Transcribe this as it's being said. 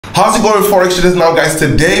How's it going, Forex traders? Now guys,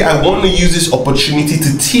 today I want to use this opportunity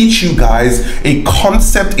to teach you guys a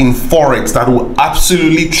concept in Forex that will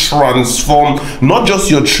absolutely transform not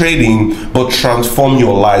just your trading but transform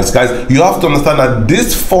your lives. Guys, you have to understand that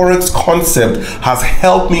this Forex concept has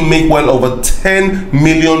helped me make well over 10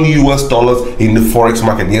 million US dollars in the Forex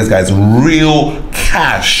market. Yes guys, real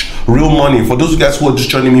cash, real money. For those guys who are just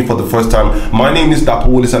joining me for the first time, my name is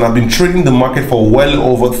Willis and I've been trading the market for well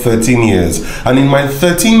over 13 years. And in my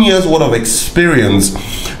 13 years worth of experience,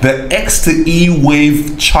 the X to E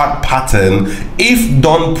wave chart pattern, if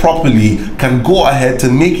done properly, can go ahead to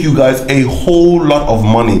make you guys a whole lot of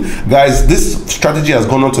money. Guys, this strategy has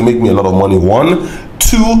gone on to make me a lot of money. One.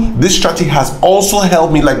 Two, this strategy has also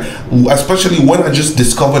helped me, like, especially when I just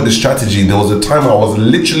discovered the strategy, there was a time I was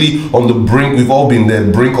literally on the brink, we've all been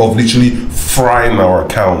there, brink of literally frying our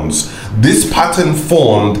accounts. This pattern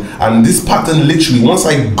formed, and this pattern literally, once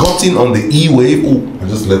I got in on the E wave,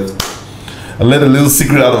 I let a little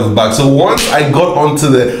secret out of the bag. So once I got onto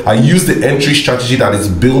I used the entry strategy that is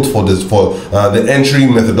built for this, the entry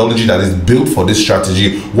methodology that is built for this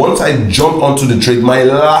strategy. Once I jumped onto the trade, my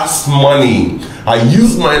last money, I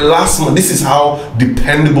used my last money. This is how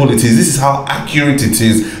dependable it is. This is how accurate it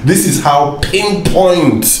is. This is how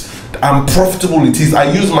pinpoint and profitable it is.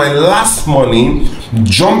 I used my last money,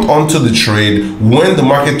 jumped onto the trade when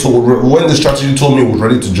the strategy told me it was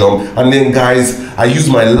ready to jump, and then guys, I used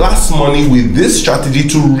my last money with this strategy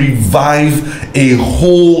to revive a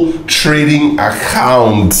whole trading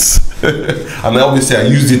account. And obviously I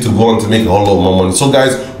used it to go on to make a whole lot more money. So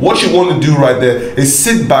guys, what you want to do right there is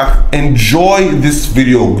sit back, enjoy this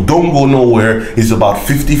video, don't go nowhere. It's about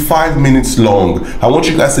 55 minutes long. I want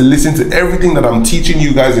you guys to listen to everything that I'm teaching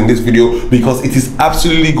you guys in this video, because it is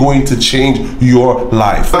absolutely going to change your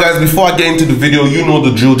life. Guys, before I get into the video, you know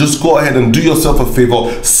the drill. Just go ahead and do yourself a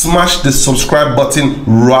favor, smash the subscribe button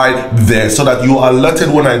right there so that you are alerted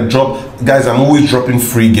when I drop. Guys, I'm always dropping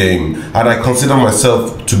free game, and I consider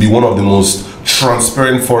myself to be one of the most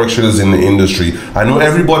transparent Forex traders in the industry. I know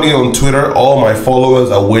everybody on Twitter, all my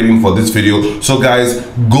followers are waiting for this video. So guys,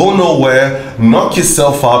 go nowhere, knock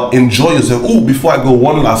yourself out, enjoy yourself. Oh, before I go,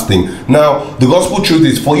 one last thing. Now, the gospel truth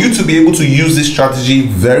is, for you to be able to use this strategy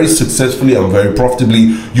very successfully and very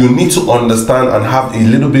profitably, you need to understand and have a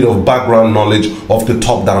little bit of background knowledge of the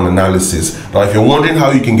top-down analysis. Now, if you're wondering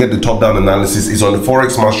how you can get the top-down analysis, it's on the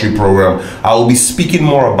Forex Mastery program. I will be speaking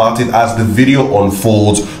more about it as the video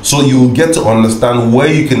unfolds, so you will get to understand where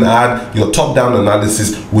you can add your top-down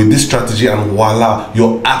analysis with this strategy, and voila,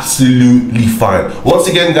 you're absolutely fine. Once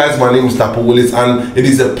again guys, my name is Willis, and it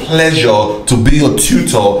is a pleasure to be your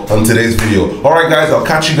tutor on today's video. All right guys, I'll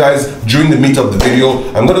catch you guys during the meat of the video.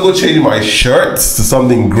 I'm gonna go change my shirt to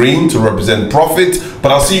something green to represent profit,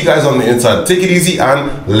 but I'll see you guys on the inside. Take it easy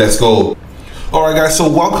and let's go. Alright guys, so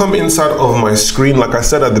welcome inside of my screen. Like I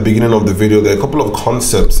said at the beginning of the video, there are a couple of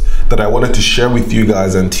concepts that I wanted to share with you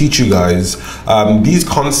guys and teach you guys. These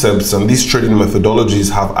concepts and these trading methodologies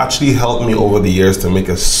have actually helped me over the years to make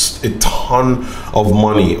a ton of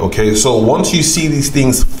money. Okay, so once you see these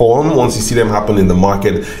things form, once you see them happen in the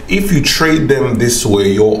market, if you trade them this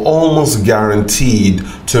way, you're almost guaranteed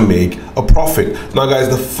to make a profit. Now guys,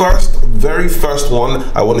 the very first one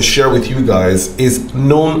I want to share with you guys is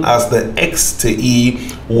known as the X to E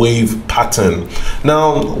wave pattern.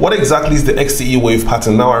 Now, what exactly is the X to E wave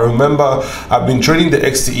pattern? Now, I remember I've been trading the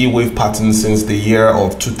X to E wave pattern since the year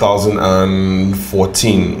of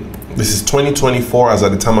 2014. This is 2024 as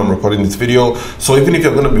at the time I'm recording this video. So even if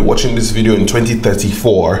you're going to be watching this video in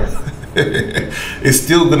 2034, it's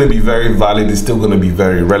still going to be very valid, it's still going to be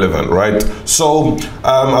very relevant, right? So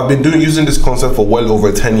I've been using this concept for well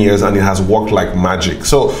over 10 years, and it has worked like magic.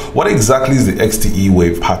 So what exactly is the X to E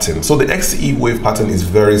wave pattern? So the X to E wave pattern is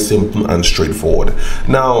very simple and straightforward.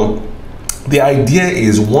 Now, the idea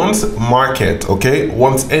is once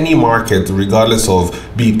any market, regardless of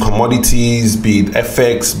be it commodities, be it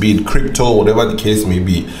FX, be it crypto, whatever the case may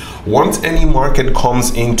be, once any market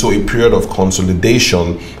comes into a period of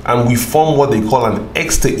consolidation and we form what they call an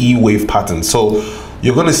X to E wave pattern. So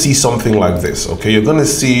you're going to see something like this. Okay, you're going to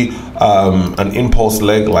see an impulse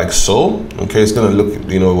leg like so. Okay, it's going to look,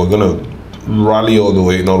 we're going to rally all the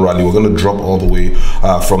way, not rally, we're going to drop all the way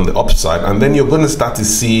from the upside, and then you're going to start to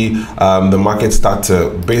see the market start to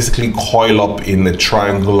basically coil up in a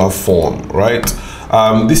triangular form, right?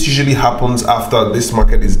 This usually happens after this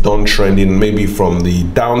market is done trending, maybe from the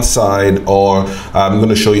downside, or I'm going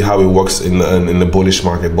to show you how it works in the bullish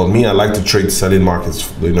market. But me, I like to trade selling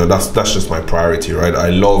markets. You know, that's just my priority, right? I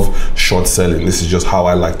love short selling. This is just how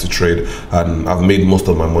I like to trade, and I've made most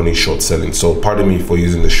of my money short selling. So pardon me for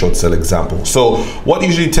using the short sell example. So what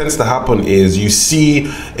usually tends to happen is you see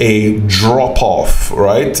a drop off,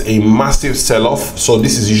 right? A massive sell off. So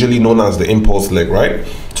this is usually known as the impulse leg, right?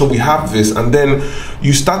 So we have this, and then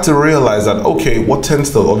you start to realize that, okay, what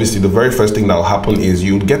tends to, obviously the very first thing that will happen is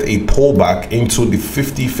you get a pullback into the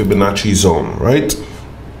 50 Fibonacci zone, right?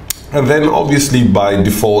 And then obviously by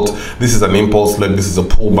default, this is an impulse leg, this is a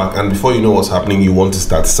pullback, and before you know what's happening, you want to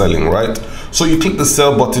start selling, right? So you click the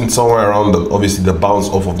sell button somewhere around obviously the bounce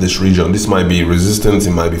off of this region. This might be resistance,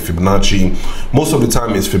 it might be Fibonacci. Most of the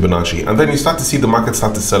time it's Fibonacci. And then you start to see the market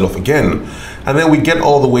start to sell off again. And then we get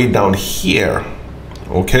all the way down here,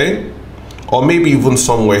 okay? Or maybe even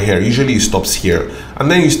somewhere here. Usually it stops here.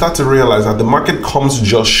 And then you start to realize that the market comes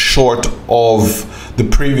just short of the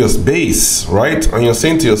previous base, right? And you're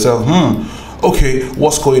saying to yourself, okay,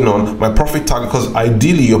 what's going on? My profit target, because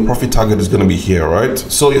ideally your profit target is going to be here, right?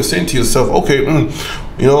 So you're saying to yourself, okay,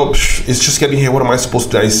 you know, it's just getting here. What am I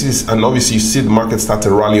supposed to do? I see this, and obviously you see the market start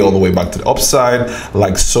to rally all the way back to the upside,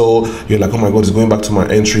 like so. You're like, oh my God, it's going back to my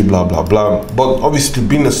entry, blah, blah, blah. But obviously,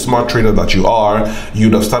 being a smart trader that you are,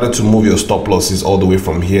 you'd have started to move your stop losses all the way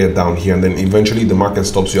from here down here, and then eventually the market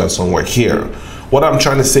stops you at somewhere here. What I'm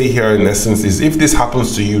trying to say here in essence is, if this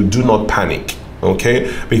happens to you, do not panic.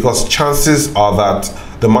 Okay, because chances are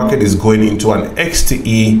that the market is going into an X to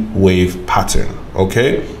E wave pattern.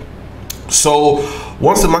 Okay, so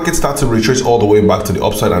once the market starts to retrace all the way back to the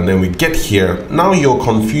upside and then we get here, now you're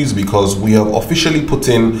confused because we have officially put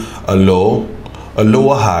in a low, a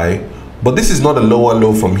lower high, but this is not a lower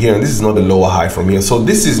low from here, and this is not a lower high from here. So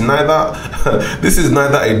this is neither this is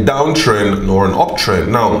neither a downtrend nor an uptrend.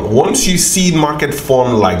 Now, once you see market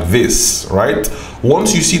form like this, right?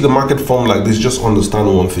 Once you see the market form like this, just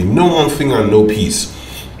understand one thing: no one thing and no peace.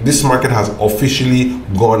 This market has officially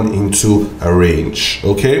gone into a range,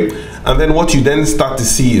 okay? And then what you then start to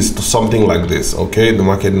see is something like this, okay? The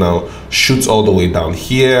market now shoots all the way down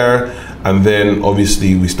here, and then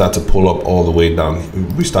obviously we start to pull up all the way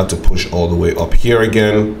down. We start to push all the way up here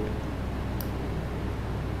again.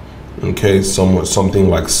 Okay, something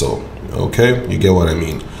like so. Okay, you get what I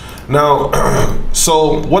mean. Now,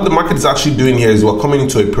 so what the market is actually doing here is we're coming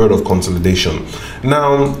into a period of consolidation.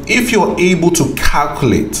 Now, if you're able to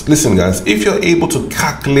calculate, listen guys, if you're able to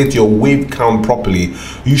calculate your wave count properly,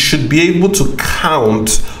 you should be able to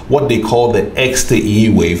count what they call the X to E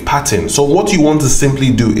wave pattern. So what you want to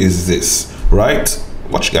simply do is this, right?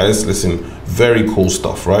 Watch guys, listen, very cool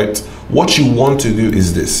stuff, right? What you want to do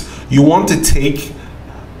is this. You want to take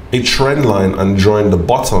a trend line and join the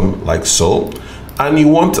bottom like so. And you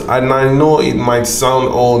want, and I know it might sound,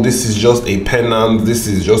 oh, this is just a pennant, this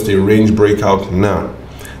is just a range breakout. Nah,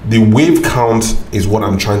 the wave count is what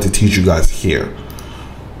I'm trying to teach you guys here.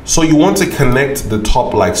 So you want to connect the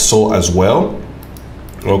top like so as well.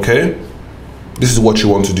 Okay, this is what you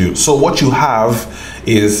want to do. So what you have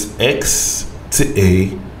is X to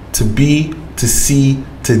A to B to C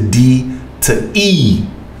to D to E,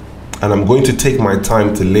 and I'm going to take my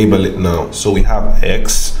time to label it now. So we have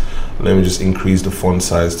X. Let me just increase the font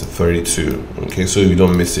size to 32. Okay, so you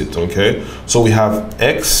don't miss it. Okay, so we have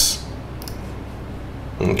X.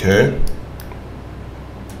 Okay,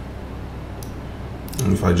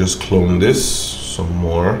 and if I just clone this some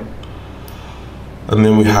more, and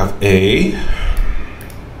then we have A.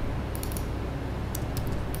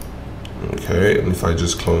 Okay, and if I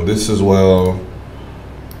just clone this as well,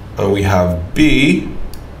 and we have B.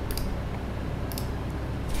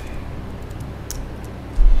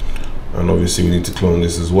 And obviously we need to clone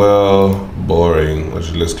this as well. Boring.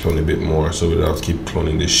 Actually, let's clone a bit more so we don't have to keep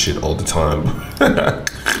cloning this shit all the time.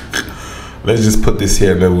 Let's just put this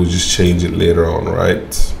here and then we'll just change it later on,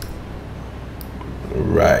 right?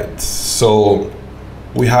 Right. So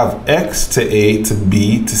we have X to A to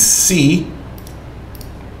B to C.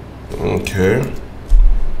 Okay.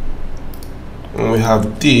 And we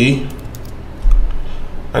have D.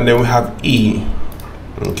 And then we have E.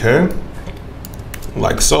 Okay.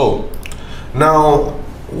 Like so. Now,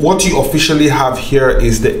 what you officially have here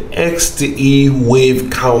is the X to E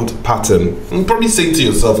wave count pattern. You're probably saying to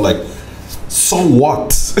yourself like, so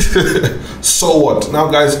what? So what?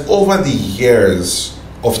 Now guys, over the years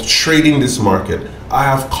of trading this market, I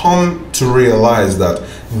have come to realize that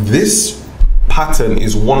this pattern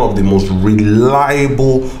is one of the most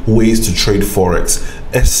reliable ways to trade Forex,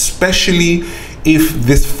 especially if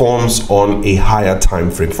this forms on a higher time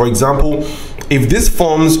frame. For example, if this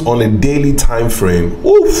forms on a daily time frame,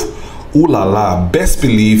 ooh la la, best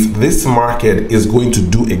believe this market is going to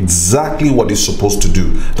do exactly what it's supposed to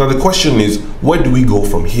do. Now the question is, where do we go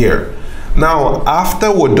from here? Now,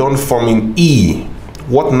 after we're done forming E,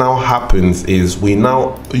 what now happens is we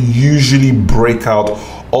now usually break out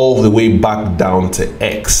all the way back down to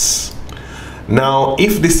X. Now,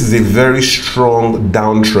 if this is a very strong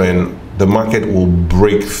downtrend, the market will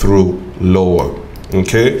break through lower.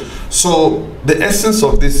 Okay, so the essence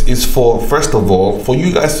of this is for, first of all, for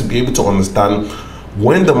you guys to be able to understand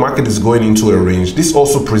when the market is going into a range. This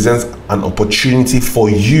also presents an opportunity for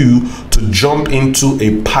you to jump into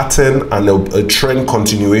a pattern and a trend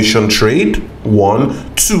continuation trade.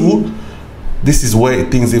 1, 2, this is where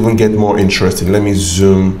things even get more interesting. Let me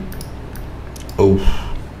zoom. Oh,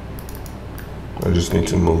 I just need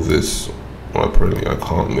to move this. Well, apparently I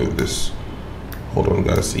can't move this. Hold on,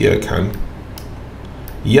 guys. Yeah, I can.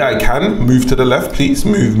 Yeah, I can. Move to the left, please.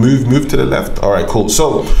 Move to the left. All right, cool.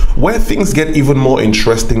 So where things get even more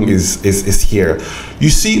interesting is here. You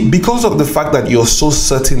see, because of the fact that you're so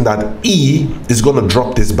certain that E is going to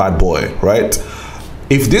drop this bad boy, right?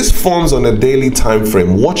 If this forms on a daily time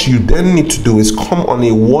frame, what you then need to do is come on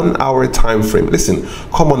a 1 hour time frame. Listen,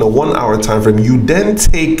 come on a 1 hour time frame. You then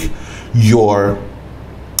take your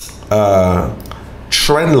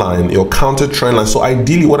trend line, your counter trend line. So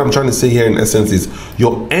ideally, what I'm trying to say here in essence is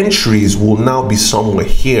your entries will now be somewhere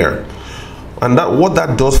here. And that what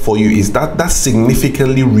that does for you is that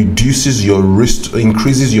significantly reduces your risk,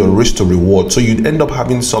 increases your risk to reward. So you'd end up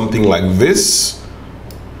having something like this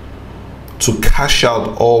to cash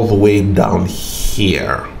out all the way down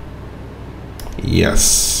here.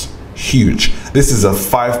 Yes, huge. This is a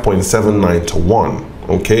 5.79 to 1.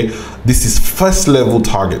 Okay, this is first level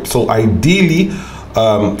target. So ideally,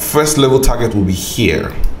 first level target will be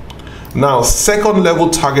here. Now second level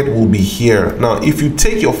target will be here. Now if you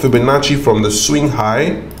take your Fibonacci from the swing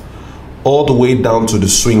high all the way down to the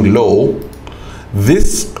swing low,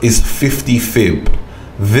 this is 50 fib.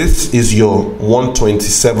 This is your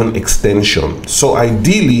 127 extension. So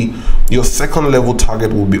ideally your second level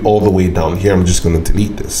target will be all the way down here. I'm just going to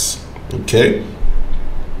delete this. Okay,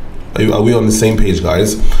 are we on the same page,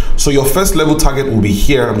 guys? So your first level target will be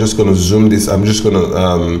here. I'm just going to zoom this. I'm just going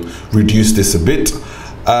to reduce this a bit,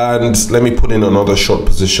 and let me put in another short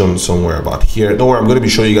position somewhere about here. Don't worry, I'm going to be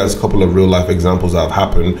showing you guys a couple of real life examples that have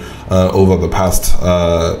happened over the past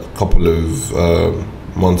couple of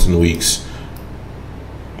months and weeks.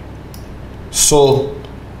 So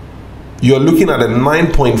you're looking at a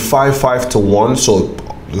 9.55 to 1. So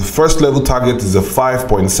the first level target is a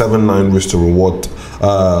 5.79 risk to reward,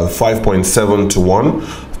 5.7 to 1,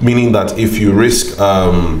 meaning that if you risk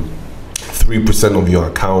 3% of your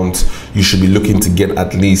account, you should be looking to get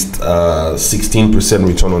at least 16%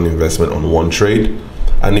 return on investment on one trade.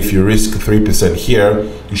 And if you risk 3% here,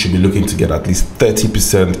 you should be looking to get at least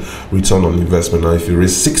 30% return on investment. Now, if you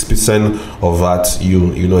risk 6% of that,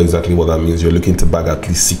 you know exactly what that means. You're looking to bag at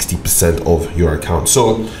least 60% of your account.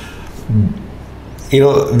 So, you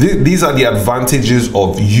know, these are the advantages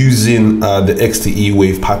of using the XTE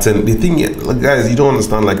wave pattern. The thing, guys, you don't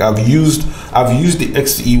understand. Like I've used the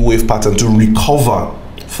XTE wave pattern to recover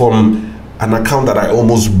from an account that I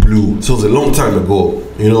almost blew. So it was a long time ago.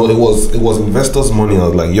 You know, it was investors' money. I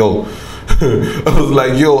was like, yo,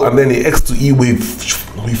 and then the X2E wave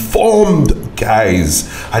we formed, guys.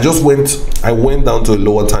 I went down to a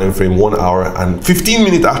lower time frame, 1 hour and 15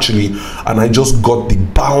 minutes actually, and I just got the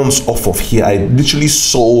bounce off of here. I literally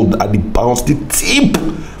sold at the bounce, the tip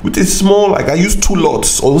with a small, like I used 2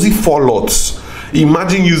 lots, or was it 4 lots?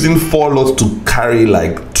 Imagine using 4 lots to carry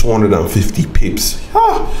like 250 pips.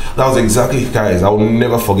 That was exactly, guys, I will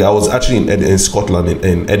never forget. I was actually in Scotland,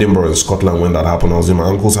 in Edinburgh, in Scotland, when that happened. I was in my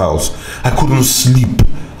uncle's house. I couldn't sleep.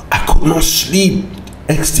 I could not sleep.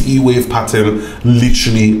 XTE wave pattern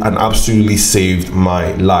literally and absolutely saved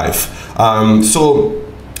my life. So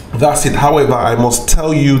that's it. However, I must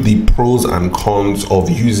tell you the pros and cons of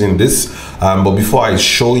using this. But before I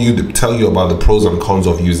tell you about the pros and cons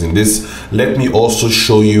of using this, let me also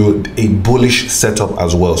show you a bullish setup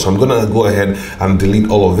as well. So I'm gonna go ahead and delete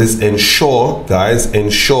all of this. Ensure, guys,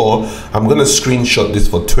 I'm gonna screenshot this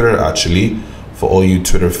for Twitter actually, for all you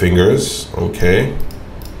Twitter fingers. Okay,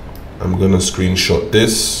 I'm gonna screenshot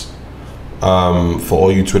this for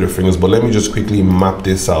all you Twitter fingers. But let me just quickly map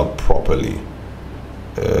this out properly.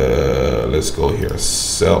 Let's go here,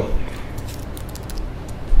 sell.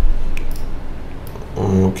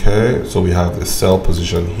 Okay, so we have the sell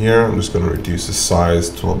position here. I'm just going to reduce the size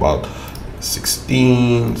to about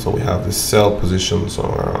 16. So we have the sell position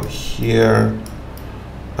somewhere around here.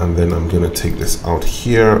 and then I'm going to take this out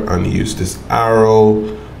here and use this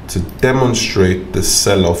arrow to demonstrate the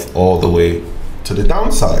sell-off all the way to the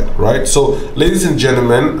downside, right? So ladies and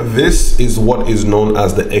gentlemen, this is what is known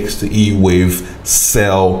as the X to E wave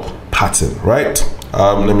sell pattern, right?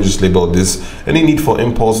 Let me just label this. Any need for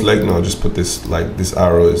impulse leg? No, I'll just put this, like this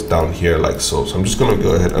arrow is down here like so. So I'm just gonna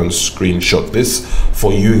go ahead and screenshot this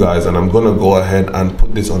for you guys, and I'm gonna go ahead and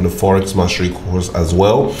put this on the Forex Mastery course as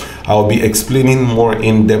well. I'll be explaining more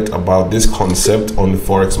in depth about this concept on the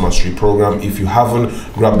Forex Mastery program. If you haven't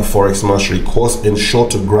grabbed the Forex Mastery course, ensure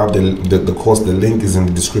to grab the course. The link is in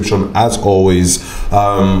the description as always.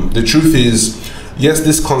 The truth is, yes,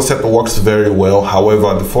 this concept works very well.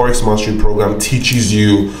 However, the Forex Mastery program teaches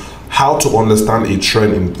you how to understand a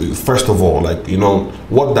trend in, first of all, like, you know,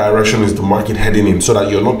 what direction is the market heading in, so that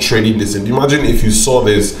you're not trading this. And imagine if you saw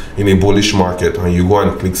this in a bullish market and you go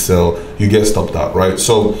and click sell, you get stopped out, right?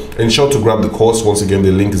 So ensure to grab the course. Once again,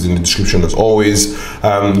 the link is in the description as always.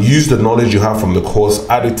 Use the knowledge you have from the course,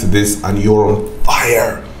 add it to this, and you're on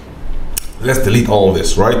fire. Let's delete all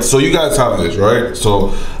this, right? So you guys have this, right?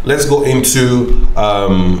 So let's go into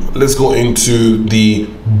the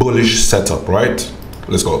bullish setup, right?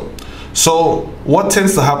 Let's go. So what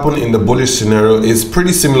tends to happen in the bullish scenario is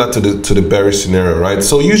pretty similar to the bearish scenario, right?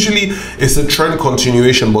 So usually it's a trend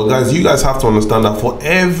continuation, but guys, you guys have to understand that for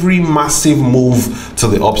every massive move to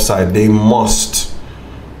the upside, they must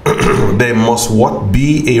what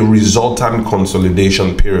be a resultant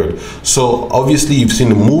consolidation period. So obviously you've seen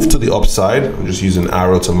the move to the upside. I'm just using an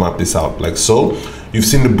arrow to map this out like so. You've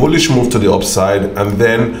seen the bullish move to the upside, and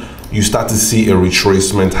then you start to see a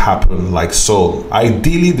retracement happen like so.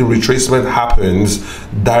 Ideally, the retracement happens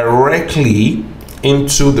directly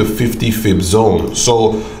into the 50 fib zone.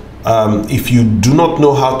 So if you do not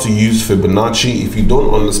know how to use Fibonacci, if you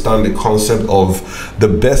don't understand the concept of the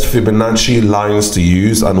best Fibonacci lines to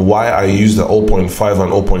use and why I use the 0.5 and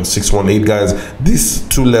 0.618, guys, these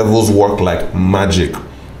two levels work like magic.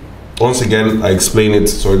 Once again, I explain it.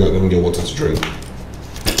 Sorry, let me get water to drink.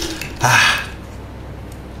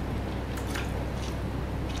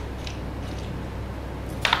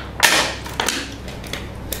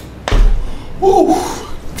 Woo.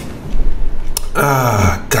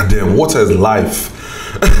 Goddamn, water is life.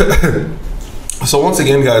 So once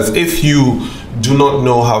again, guys, if you do not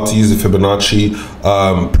know how to use the Fibonacci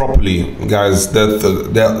properly, guys, there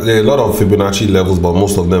are a lot of Fibonacci levels, but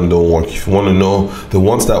most of them don't work. If you want to know the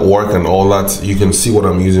ones that work and all that, you can see what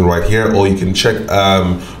I'm using right here, or you can check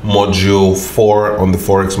module 4 on the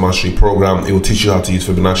Forex Mastery program. It will teach you how to use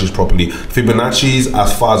Fibonacci's properly. Fibonacci's,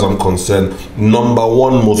 as far as I'm concerned,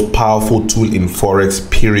 #1 most powerful tool in Forex,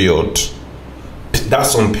 period.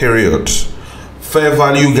 That's on period. Fair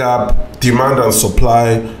value gap, demand and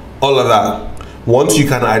supply, all of that. Once you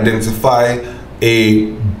can identify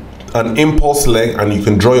an impulse leg and you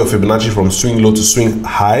can draw your Fibonacci from swing low to swing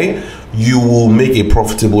high, you will make a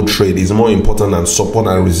profitable trade. It's more important than support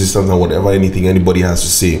and resistance and whatever anybody has to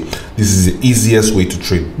say. This is the easiest way to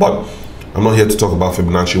trade. But I'm not here to talk about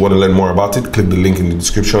Fibonacci. You want to learn more about it, click the link in the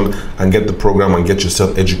description and get the program and get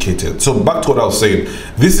yourself educated. So back to what I was saying.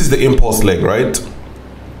 This is the impulse leg, right?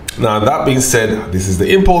 Now, that being said, this is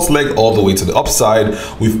the impulse leg all the way to the upside.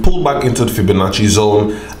 We've pulled back into the Fibonacci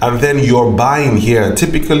zone, and then you're buying here.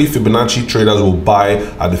 Typically, Fibonacci traders will buy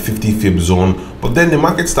at the 50 fib zone, but then the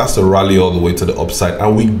market starts to rally all the way to the upside,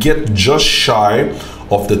 and we get just shy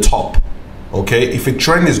of the top. Okay, if a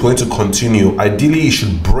trend is going to continue, ideally it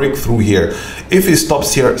should break through here. If it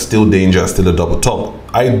stops here, still danger, still a double top.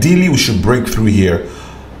 Ideally, we should break through here.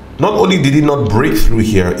 Not only did it not break through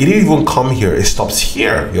here, it didn't even come here, it stops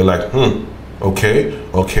here. You're like,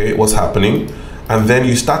 okay, what's happening? And then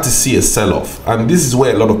you start to see a sell-off. And this is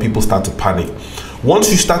where a lot of people start to panic.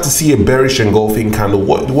 Once you start to see a bearish engulfing candle,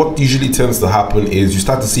 what usually tends to happen is you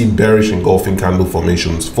start to see bearish engulfing candle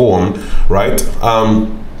formations form, right?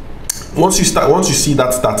 Once you see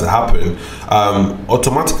that start to happen,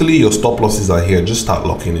 automatically your stop losses are here. Just start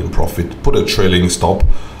locking in profit. Put a trailing stop.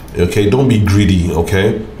 Okay, don't be greedy.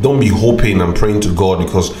 Okay, don't be hoping and praying to God,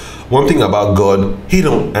 because one thing about God, he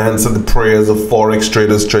don't answer the prayers of Forex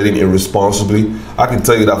traders trading irresponsibly. I can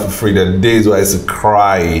tell you that for free. There are days where I used to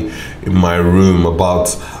cry in my room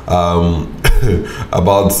about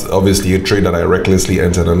about obviously a trade that I recklessly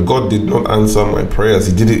entered, and God did not answer my prayers.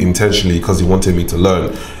 He did it intentionally because he wanted me to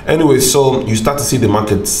learn. Anyway, so you start to see the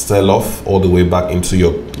market sell off all the way back into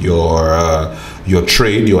your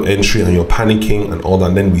trade, your entry, and you're panicking and all that.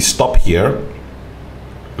 And then we stop here.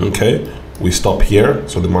 Okay, we stop here,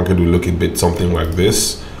 so the market will look a bit something like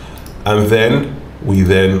this, and then we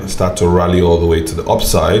start to rally all the way to the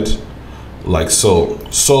upside like so.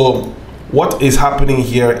 So what is happening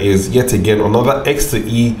here is yet again another X to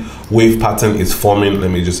E wave pattern is forming.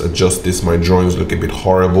 Let me just adjust this. My drawings look a bit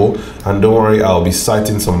horrible, and don't worry, I'll be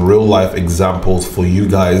citing some real life examples for you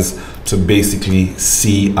guys to basically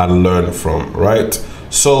see and learn from, right?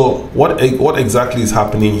 So what exactly is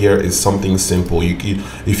happening here is something simple.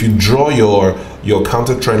 If you draw your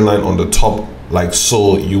counter trend line on the top like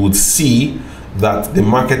so, you would see that the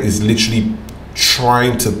market is literally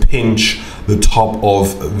trying to pinch the top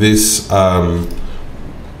of this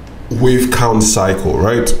wave count cycle,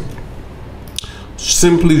 right?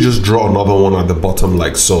 Simply just draw another one at the bottom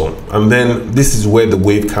like so, and then this is where the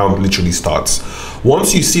wave count literally starts.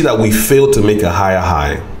 Once you see that we fail to make a higher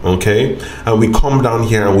high, okay, and we come down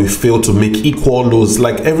here and we fail to make equal lows,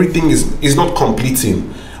 like everything is not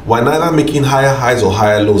completing. We're neither making higher highs or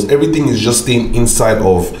higher lows. Everything is just staying inside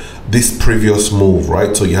of this previous move,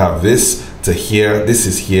 right? So you have this to here, this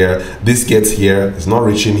is here, this gets here, it's not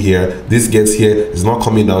reaching here, this gets here, it's not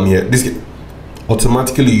coming down here,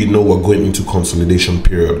 automatically you know we're going into consolidation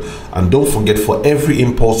period. And don't forget, for every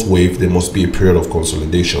impulse wave there must be a period of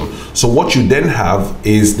consolidation. So what you then have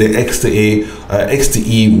is the X to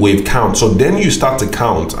E wave count. So then you start to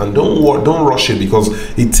count, and don't rush it, because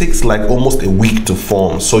it takes like almost a week to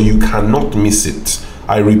form, so you cannot miss it.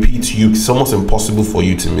 I repeat to you, it's almost impossible for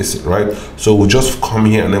you to miss it, right? So we'll just come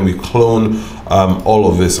here and then we clone all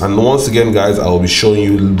of this. And once again, guys, I will be showing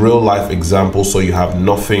you real life examples, so you have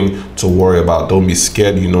nothing to worry about. Don't be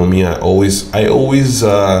scared. You know me, I always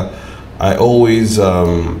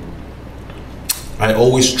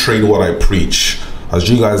trade what I preach. As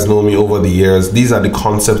you guys know me over the years, these are the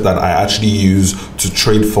concepts that I actually use to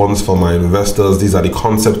trade funds for my investors. These are the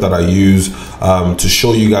concepts that I use to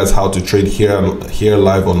show you guys how to trade here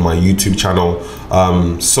live on my YouTube channel.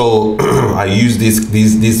 So I use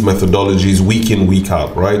these methodologies week in, week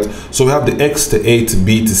out, right? So we have the X to A to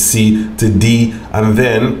B to C to D, and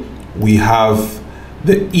then we have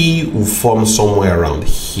the E will form somewhere around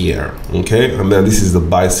here, okay? And then this is the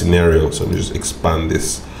buy scenario. So let me just expand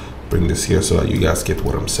this, bring this here so that you guys get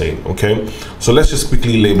what I'm saying, okay? So let's just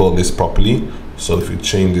quickly label this properly. So if you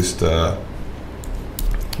change this to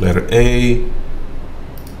letter A,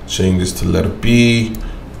 change this to letter B,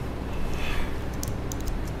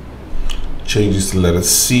 change this to letter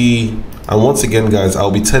C, and once again, guys, I'll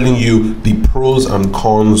be telling you the pros and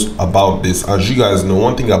cons about this. As you guys know,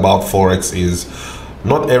 one thing about Forex is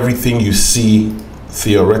not everything you see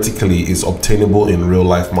theoretically is obtainable in real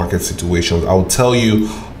life market situations. I'll tell you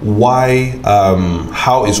why,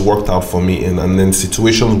 how it's worked out for me, and then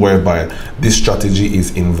situations whereby this strategy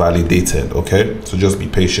is invalidated, okay? So just be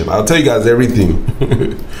patient. I'll tell you guys everything.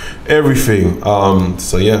 Everything.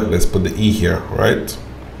 So yeah, let's put the E here, right?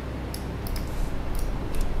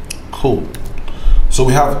 Cool. So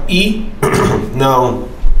we have E now.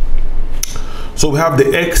 So we have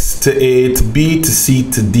the X to A to B to C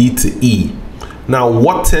to D to E. Now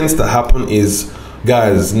what tends to happen is,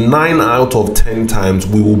 guys, 9 out of 10 times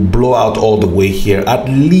we will blow out all the way here, at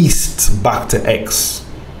least back to X.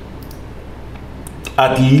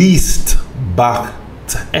 At least back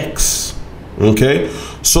to X. Okay,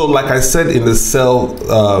 so like I said in the sell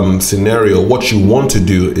scenario, what you want to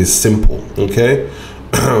do is simple, okay?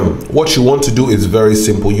 What you want to do is very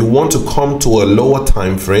simple. You want to come to a lower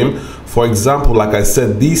time frame. For example, like I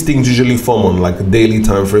said, these things usually form on like daily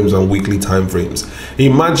time frames and weekly time frames.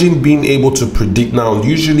 Imagine being able to predict now.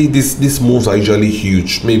 Usually these moves are usually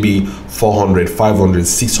huge, maybe 400, 500,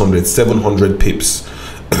 600, 700 pips.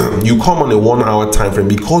 You come on a 1 hour time frame,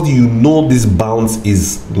 because you know this bounce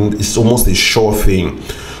is almost a sure thing.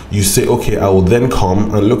 You say, okay, I will then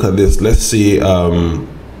come and look at this. Let's see,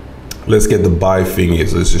 let's get the buy thing.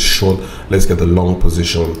 So it's just short. Let's get the long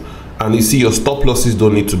position. And you see your stop losses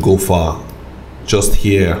don't need to go far, just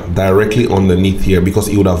here, directly underneath here, because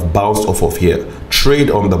it would have bounced off of here. Trade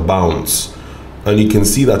on the bounce, and you can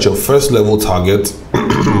see that your first level target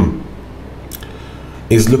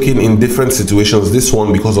is looking in different situations. This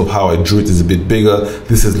one, because of how I drew it, is a bit bigger.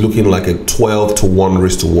 This is looking like a 12-to-1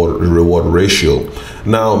 risk to reward ratio.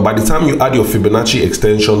 Now, by the time you add your Fibonacci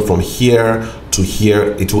extension from here to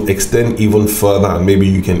here, it will extend even further, and maybe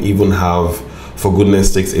you can even have, for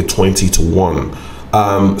goodness sakes, a 20-to-1.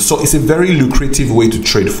 So it's a very lucrative way to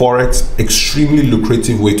trade Forex, extremely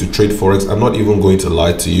lucrative way to trade Forex. I'm not even going to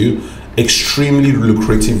lie to you. Extremely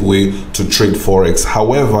lucrative way to trade Forex.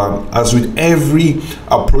 However, as with every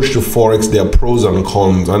approach to Forex, there are pros and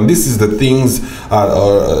cons, and this is the things,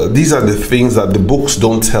 these are the things that the books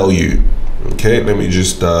don't tell you. Okay, let me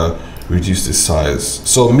just reduce the size.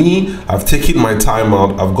 So me, I've taken my time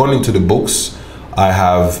out, I've gone into the books, I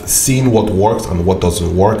have seen what works and what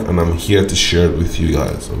doesn't work, and I'm here to share it with you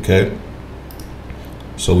guys, okay?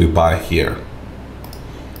 So we buy here.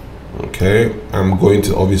 Okay, I'm going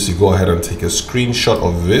to obviously go ahead and take a screenshot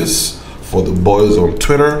of this for the boys on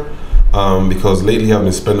Twitter, because lately I've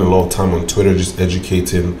been spending a lot of time on Twitter just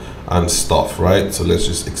educating and stuff, right? So let's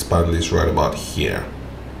just expand this right about here.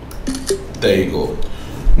 There you go.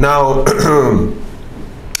 Now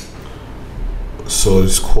so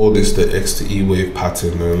let's call this the X to E wave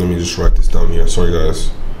pattern, and let me just write this down here. Sorry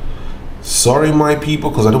guys, sorry my people,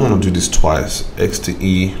 because I don't want to do this twice. X to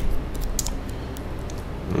E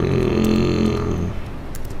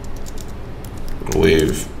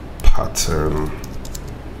wave pattern,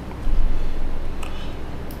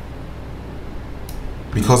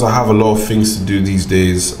 because I have a lot of things to do these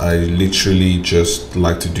days. I literally just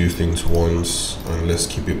like to do things once, and let's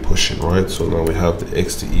keep it pushing, right? So now we have the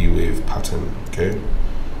X to E wave pattern. Okay,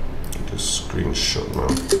 just screenshot now.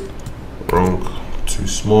 Wrong, too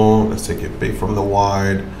small. Let's take it big from the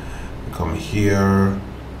wide. Come here.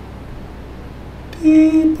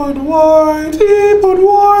 Deep and wide,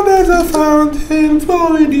 there's a fountain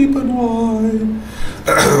flowing deep and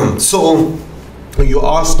wide. So when you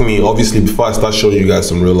ask me, obviously before I start showing you guys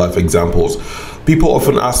some real life examples, people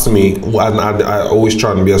often ask me, and I always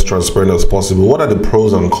try and be as transparent as possible, what are the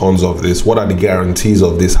pros and cons of this? What are the guarantees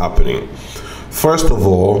of this happening? First of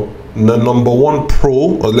all, the number one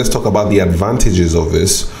pro, or let's talk about the advantages of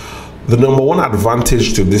this. The number one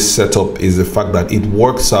advantage to this setup is the fact that it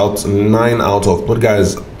works out 9 out of, but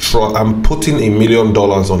guys, I'm putting $1 million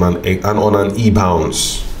on an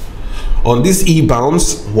E-bounce. On this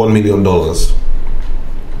E-bounce, $1 million.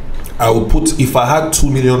 I will put, if I had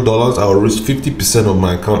 $2 million, I will risk 50% of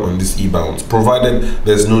my account on this E-bounce, provided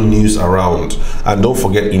there's no news around. And don't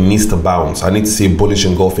forget, it needs to bounce. I need to see a bullish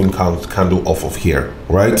engulfing candle off of here,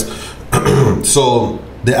 right? So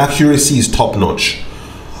the accuracy is top notch.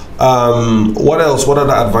 What else? What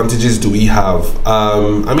other advantages do we have?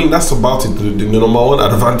 I mean, that's about it. The number one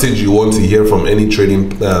advantage you want to hear from any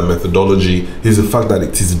trading methodology is the fact that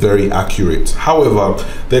it is very accurate. However,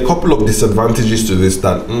 there are a couple of disadvantages to this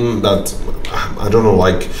that I don't know,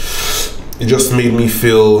 like, it just made me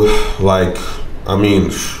feel like, I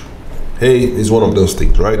mean, hey, it's one of those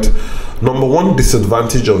things, right? Number one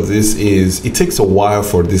disadvantage of this is it takes a while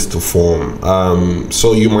for this to form.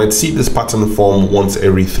 So you might see this pattern form once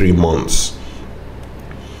every 3 months.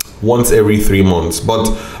 Once every 3 months.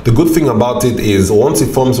 But the good thing about it is once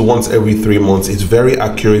it forms once every 3 months, it's very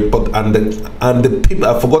accurate. But and the pip,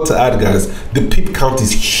 I forgot to add, guys, the pip count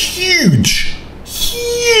is huge.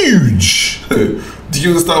 Huge. Do you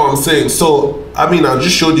understand what I'm saying? So I mean, I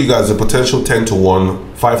just showed you guys the potential 10 to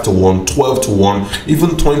 1, 5 to 1, 12 to 1,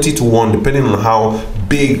 even 20 to 1, depending on how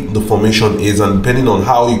big the formation is and depending on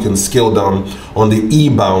how you can scale down on the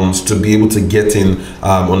E-bounce to be able to get in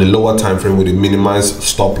on a lower time frame with a minimized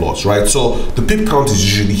stop loss, right? So the pip count is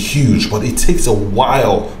usually huge, but it takes a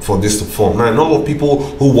while for this to form. Now, a lot of people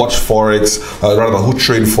who watch Forex, rather who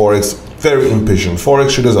trade Forex, very impatient.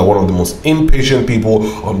 Forex traders are one of the most impatient people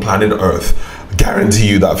on planet Earth. Guarantee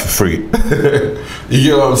you that for free. You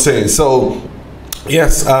get what I'm saying? So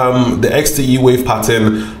yes, the X to E wave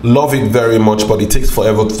pattern, love it very much, but it takes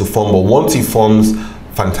forever to form. But once it forms,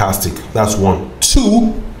 fantastic. That's one.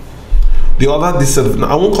 Two, the other disadvantage,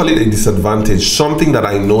 I won't call it a disadvantage, something that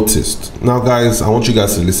I noticed. Now guys, I want you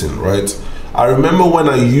guys to listen, right? I remember when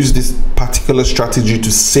I used this particular strategy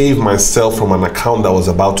to save myself from an account that was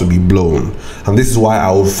about to be blown. And this is why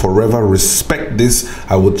I will forever respect this.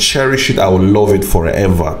 I will cherish it. I will love it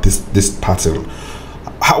forever, this pattern.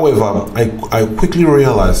 However, I quickly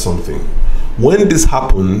realized something. When this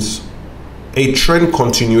happens, a trend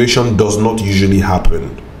continuation does not usually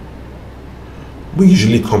happen. We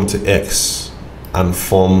usually come to X and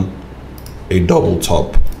form a double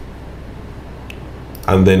top.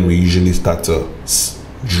 And then we usually start to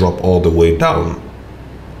drop all the way down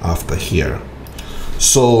after here.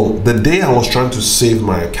 So the day I was trying to save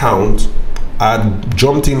my account, I had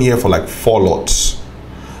jumped in here for like 4 lots.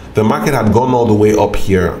 The market had gone all the way up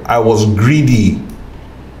here. I was greedy.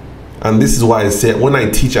 And this is why I say when I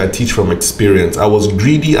teach from experience. I was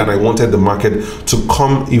greedy and I wanted the market to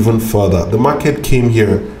come even further. The market came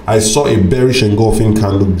here. I saw a bearish engulfing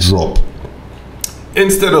candle drop.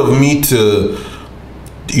 Instead of me to,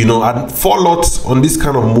 you know, I had 4 lots on this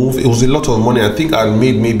kind of move. It was a lot of money. I think I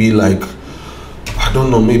made maybe like, I don't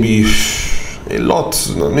know, maybe a lot,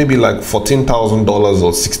 maybe like $14,000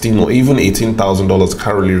 or 16 or even $18,000.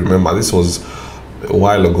 Can't really remember. This was a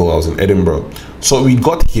while ago. I was in Edinburgh. So we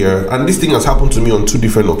got here, and this thing has happened to me on 2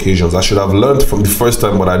 different occasions. I should have learned from the first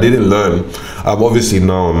time, but I didn't learn. Obviously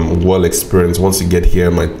now I'm well experienced. Once you get here,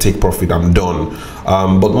 my take profit, I'm done.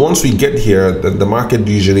 But once we get here, the market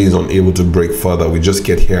usually is unable to break further. We just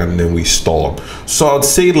get here and then we stall. So I'd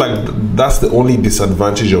say like that's the only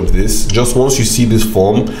disadvantage of this. Just once you see this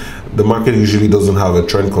form, the market usually doesn't have a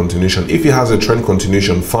trend continuation. If it has a trend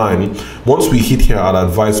continuation, fine. Once we hit here, I'd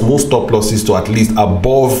advise most stop losses to at least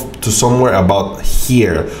above to somewhere about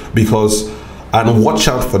here, because, and watch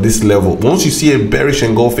out for this level. Once you see a bearish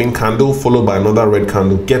engulfing candle followed by another red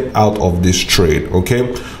candle, get out of this trade.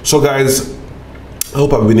 Okay, so guys, I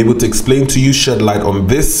hope I've been able to explain to you, shed light on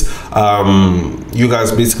this. You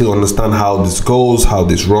guys basically understand how this goes, how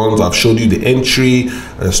this runs. I've showed you the entry,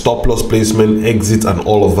 stop loss placement, exit, and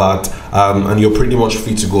all of that. And you're pretty much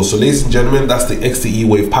free to go. So ladies and gentlemen, that's the XTE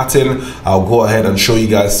wave pattern. I'll go ahead and show you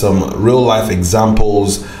guys some real life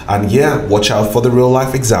examples. And yeah, watch out for the real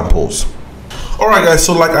life examples. Alright guys,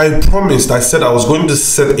 so like I promised, I said I was going to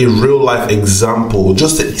set a real life example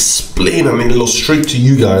just to explain and illustrate to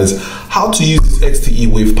you guys how to use this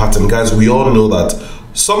XTE wave pattern. Guys, we all know that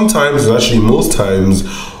sometimes, and actually most times,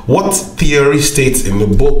 what theory states in the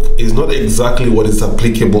book is not exactly what is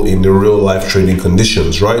applicable in the real life trading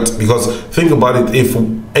conditions, right? Because think about it, if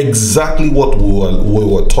exactly what we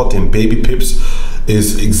were taught in baby pips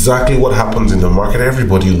is exactly what happens in the market,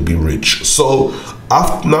 everybody will be rich. So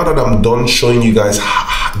now that I'm done showing you guys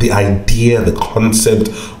the idea, the concept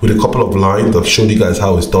with a couple of lines, I've showed you guys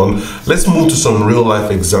how it's done. Let's move to some real life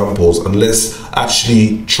examples and let's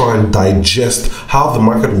actually try and digest how the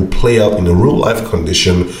market will play out in a real life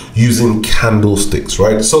condition using candlesticks,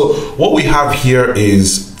 right? So what we have here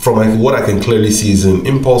is, from what I can clearly see, is an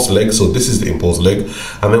impulse leg. So this is the impulse leg,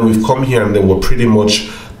 and then we've come here and then we're pretty much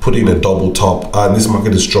putting a double top, and this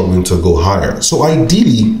market is struggling to go higher. So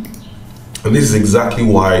ideally, and this is exactly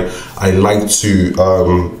why I like to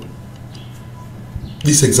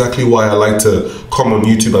come on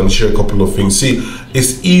YouTube and share a couple of things. See,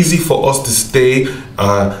 it's easy for us to stay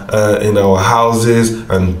in our houses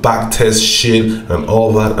and back test shit and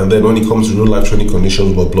all that, and then when it comes to real life trading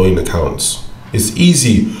conditions, we're blowing accounts. It's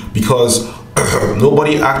easy because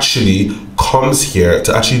nobody actually comes here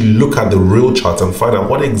to actually look at the real chart and find out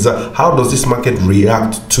how does this market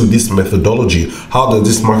react to this methodology? How does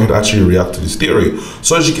this market actually react to this theory?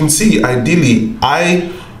 So as you can see, ideally,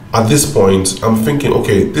 at this point, I'm thinking,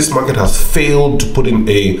 okay, this market has failed to put in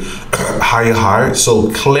a higher high.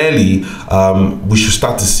 So clearly, we should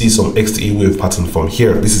start to see some XTE wave pattern from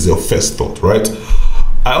here. This is your first thought, right?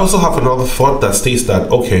 I also have another thought that states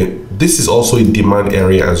that, okay, this is also a demand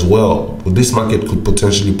area as well. This market could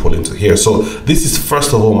potentially pull into here. So this is,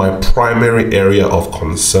 first of all, my primary area of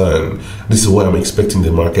concern. This is where I'm expecting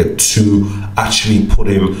the market to actually put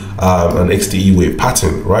in an XTE wave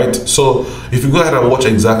pattern, right? So if you go ahead and watch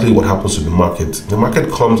exactly what happens to the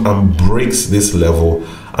market comes and breaks this level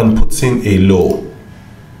and puts in a low,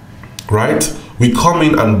 right? We come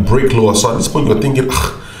in and break lower. So at this point, you're thinking,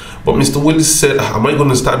 but Mr. Willis said, am I going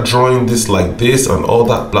to start drawing this like this and all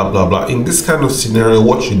that, blah, blah, blah. In this kind of scenario,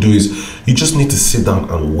 what you do is you just need to sit down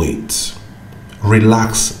and wait.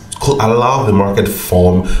 Relax. Allow the market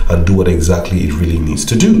form and do what exactly it really needs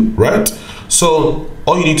to do, right? So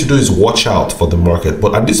all you need to do is watch out for the market.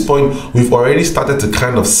 But at this point, we've already started to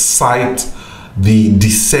kind of sight the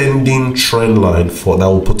descending trend line that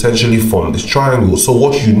will potentially form this triangle. So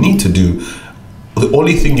what you need to do, the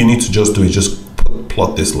only thing you need to just do is just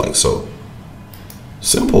plot this like so.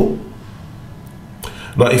 Simple.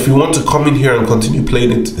 Now if you want to come in here and continue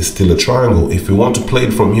playing it, it's still a triangle. If you want to play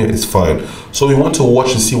it from here, it's fine. So we want to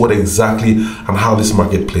watch and see what exactly and how this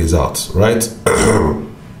market plays out, right?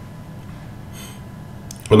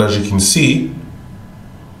 And as you can see,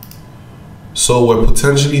 so we're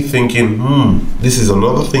potentially thinking, this is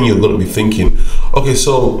another thing you're going to be thinking. Okay,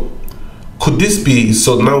 so could this be,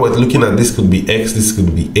 so now we're looking at this could be X, this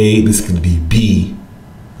could be A, this could be B.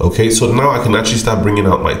 Okay, so now I can actually start bringing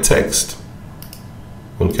out my text.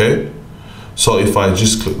 Okay, so if I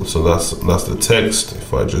just click, so that's the text.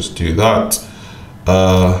 If I just do that,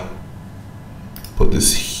 put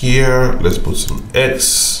this here, let's put some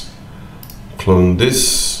X, clone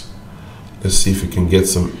this, let's see if we can get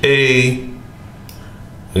some A,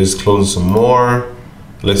 let's clone some more,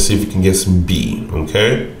 let's see if we can get some B.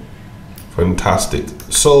 Okay, fantastic.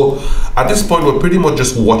 So at this point, we're pretty much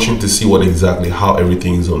just watching to see how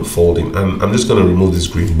everything is unfolding. And I'm just going to remove this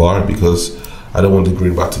green bar because I don't want the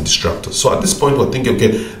green bar to distract us. So at this point, we're thinking, okay,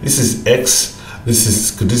 this is X,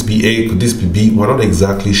 could this be A, could this be B? We're not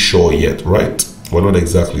exactly sure yet, right? We're not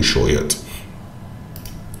exactly sure yet.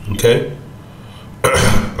 Okay.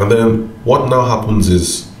 And then what now happens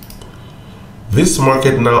is this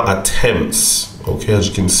market now attempts, okay, as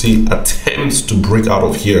you can see, attempts to break out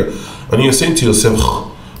of here. And you're saying to yourself,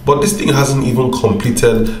 but this thing hasn't even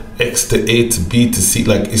completed X to A to B to C.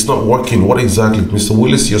 Like, it's not working. What exactly? Mr.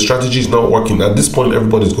 Willis, your strategy is not working. At this point,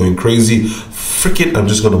 everybody's going crazy. Frick it, I'm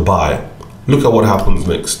just going to buy. Look at what happens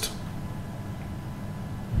next.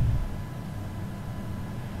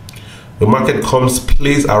 The market comes,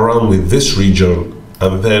 plays around with this region,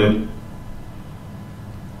 and then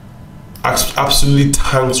absolutely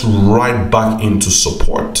tanks right back into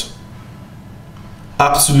support.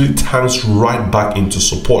 Absolutely tanks right back into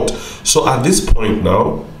support. So at this point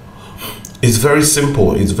now, it's very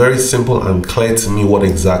simple. It's very simple and clear to me what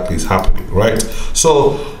exactly is happening, right?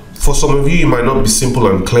 So for some of you, it might not be simple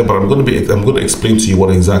and clear, but I'm going to explain to you what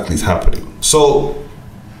exactly is happening. So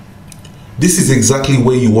this is exactly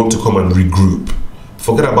where you want to come and regroup.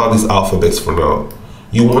 Forget about these alphabets for now.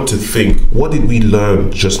 You want to think, what did we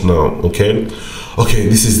learn just now? Okay,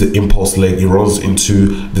 this is the impulse leg. It runs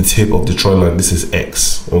into the tip of the trend line. This is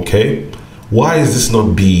X. Okay, why is this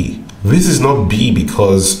not B? This is not B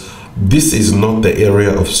because this is not the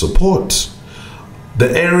area of support.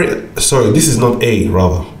 This is not A,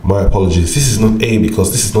 rather. My apologies. This is not A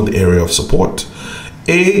because this is not the area of support.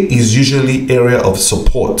 A is usually area of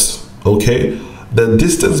support. Okay, the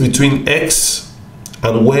distance between X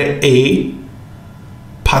and where A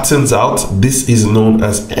patterns out, this is known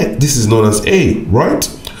as A,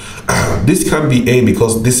 right? This can be A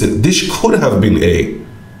because this could have been A,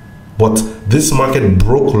 but this market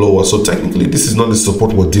broke lower, so technically this is not the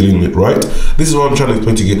support we're dealing with, right? This is what I'm trying to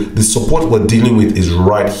explain to you. The support we're dealing with is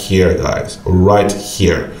right here, guys, right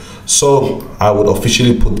here. So I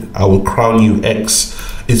would crown you X.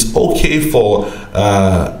 It's okay for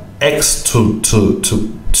X to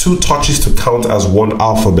two touches to count as one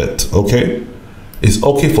alphabet. Okay, it's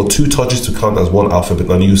okay for two touches to count as one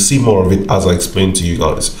alphabet, and you see more of it as I explain to you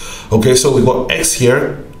guys. Okay, so we got X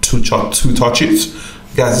here, two touches.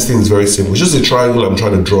 Guys, this thing is very simple. It's just a triangle I'm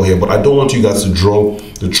trying to draw here, but I don't want you guys to draw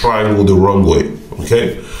the triangle the wrong way.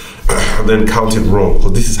 Okay, and then count it wrong,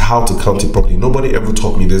 because this is how to count it properly. Nobody ever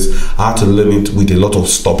taught me this. I had to learn it with a lot of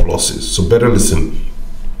stop losses, so better listen.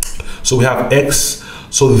 So we have X.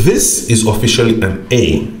 So this is officially an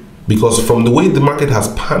A, because from the way the market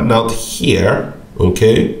has panned out here,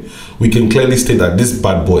 okay, we can clearly state that this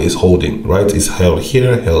bad boy is holding, right? It's held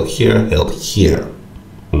here, held here, held here.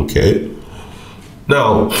 Okay.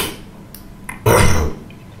 Now,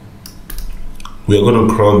 we are going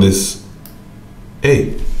to crown this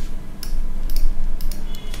A.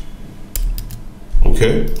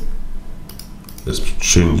 Okay. Let's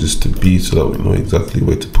change this to B so that we know exactly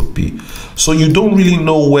where to put B. So you don't really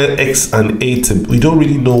know where X and A you don't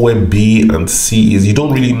really know where B and C is. You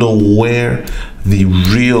don't really know where the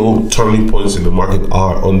real turning points in the market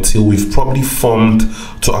are until we've probably formed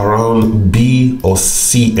to around B or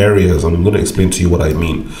C areas. And I'm going to explain to you what I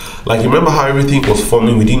mean. Like, remember how everything was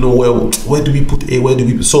forming? We didn't know where do we put A, where do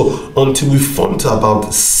we, so until we formed to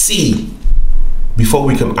about C, before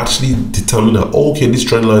we can actually determine that, okay, this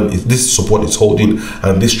trend line is, this support is holding,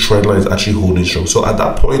 and this trend line is actually holding strong. So at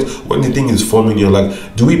that point, when the thing is forming, you're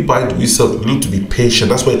like, do we buy, do we sell? You need to be patient.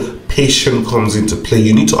 That's where patience comes into play.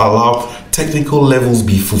 You need to allow technical levels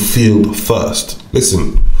be fulfilled first.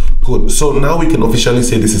 Listen, good. So now we can officially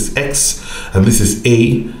say this is X and this is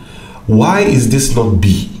A. Why is this not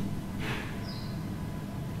B?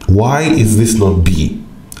 Why is this not B?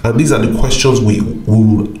 And these are the questions we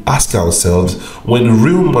will ask ourselves when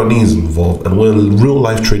real money is involved and when real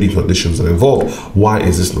life trading conditions are involved. Why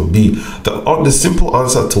is this not B? The simple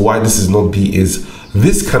answer to why this is not B is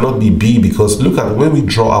this cannot be B, because look at when we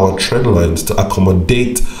draw our trend lines to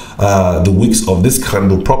accommodate the wicks of this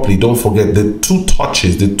candle properly. Don't forget the two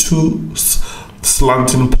touches, the two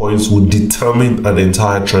slanting points will determine an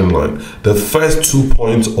entire trend line. The first 2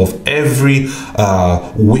 points of every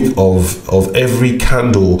wick of every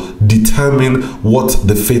candle determine what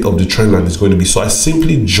the fate of the trend line is going to be. So I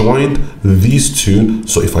simply joined these two.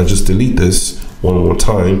 So if I just delete this one more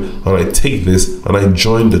time and I take this and I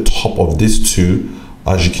join the top of these two,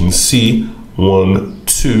 as you can see, 1,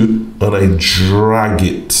 2, and I drag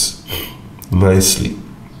it nicely.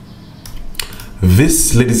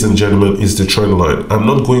 This, ladies and gentlemen, is the trend line. I'm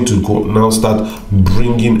not going to go now start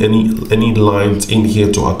bringing any lines in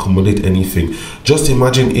here to accommodate anything. Just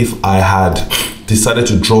imagine if I had decided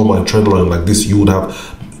to draw my trend line like this, you would have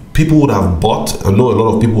people would have bought. I know a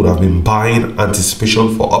lot of people would have been buying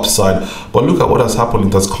anticipation for upside, but look at what has happened.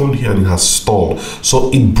 It has come here and it has stalled.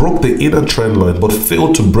 So it broke the inner trend line but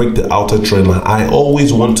failed to break the outer trend line. I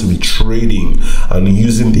always want to be trading and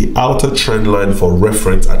using the outer trend line for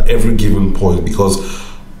reference at every given point, because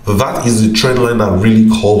that is the trend line that really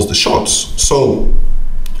calls the shots. So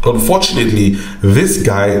unfortunately, this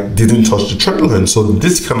guy didn't touch the trend line, so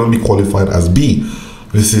this cannot be qualified as B.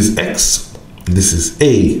 This is X, this is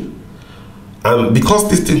A, and because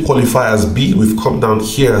this didn't qualify as B, we've come down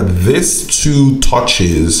here. These two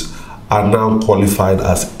touches are now qualified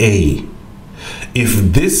as A.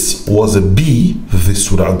 If this was a B,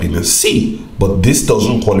 this would have been a C, but this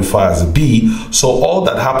doesn't qualify as a B. So all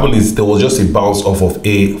that happened is there was just a bounce off of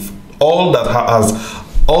A. All that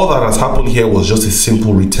has happened here was just a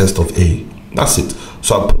simple retest of A. That's it.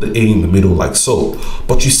 So I put the A in the middle like so.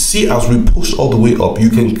 But you see, as we push all the way up, you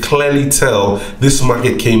can clearly tell this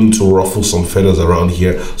market came to ruffle some feathers around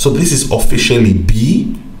here. So this is officially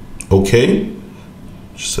B. Okay,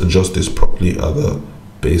 just adjust this properly at the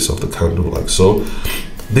base of the candle like so.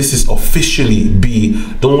 This is officially B.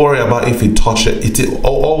 Don't worry about if it touches it.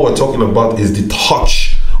 All we're talking about is the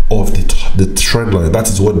touch of the trend line. That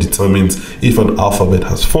is what determines if an alphabet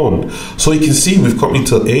has formed. So you can see we've come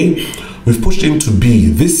into A, we've pushed into B.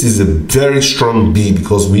 This is a very strong B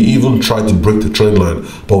because we even tried to break the trend line,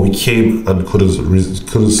 but we came and couldn't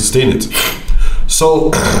sustain it.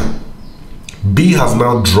 So B has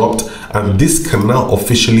now dropped, and this can now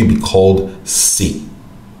officially be called C.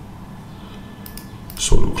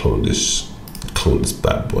 So we'll clone this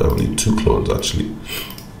bad boy. I need 2 clones actually.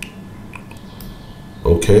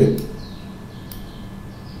 Okay,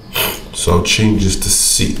 so I'll change this to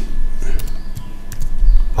C.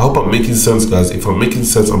 I hope I'm making sense, guys. If I'm making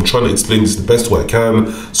sense, I'm trying to explain this the best way I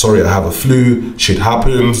can. Sorry, I have a flu. Shit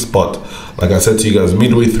happens. But like I said to you guys,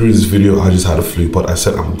 midway through this video, I just had a flu. But I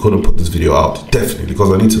said I'm going to put this video out, definitely,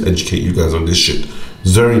 because I need to educate you guys on this shit.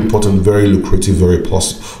 It's very important, very lucrative, very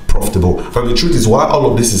profitable. And the truth is, why all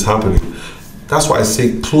of this is happening, that's why I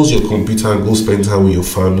say close your computer and go spend time with your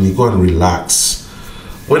family. Go and relax.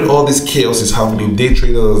 When all this chaos is happening, day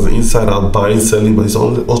traders are inside out buying, selling, but it's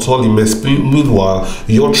all in mess. Meanwhile,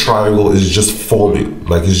 your triangle is just forming,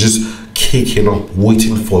 like it's just kicking up,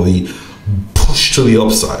 waiting for the push to the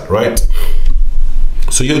upside, right?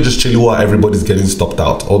 So you're just chilling while everybody's getting stopped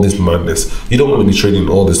out. All this madness. You don't want to be trading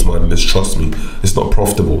all this madness. Trust me, it's not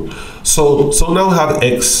profitable. So now we have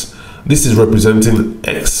X. This is representing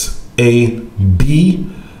X, A, B.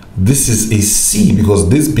 This is a C because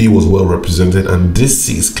this B was well represented and this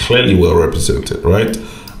C is clearly well represented, right?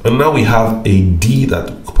 And now we have a D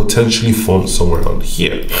that potentially forms somewhere around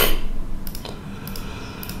here.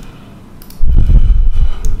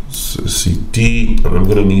 So see D, and I'm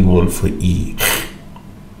gonna need one for E.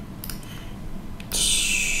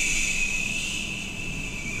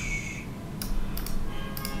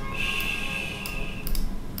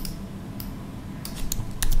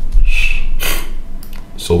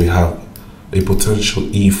 So we have a potential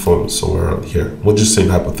E form somewhere around here. We're just saying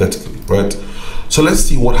hypothetically, right? So let's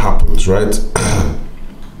see what happens, right?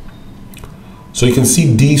 So you can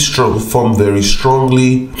see D form very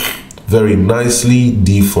strongly, very nicely.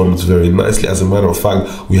 D forms very nicely. As a matter of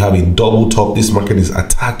fact, we have a double top. This market is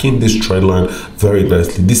attacking this trend line very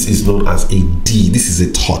nicely. This is known as a D. This is a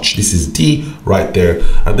touch. This is D right there.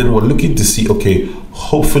 And then we're looking to see, okay,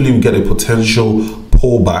 hopefully we get a potential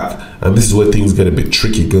pullback. And this is where things get a bit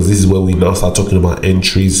tricky because this is where we now start talking about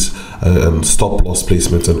entries and stop loss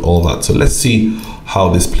placement and all that. So let's see how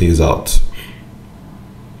this plays out.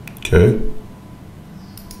 Okay.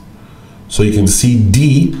 So you can see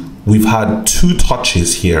D, we've had 2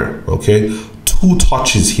 touches here, okay? 2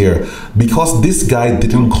 touches here. Because this guy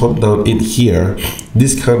didn't come down in here,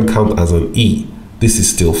 this can count as an E. This is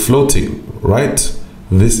still floating, right?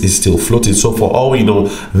 This is still floating. So for all we know,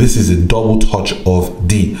 this is a double touch of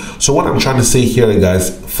D. So what I'm trying to say here,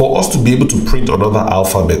 guys, for us to be able to print another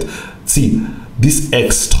alphabet, see, this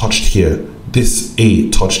X touched here, this A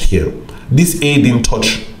touched here, this A didn't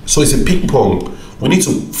touch. So it's a ping pong. We need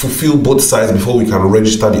to fulfill both sides before we can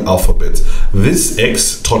register the alphabet. This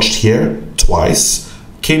X touched here twice,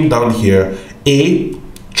 came down here, A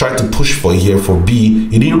tried to push for here for B,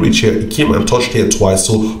 it didn't reach here, it came and touched here twice,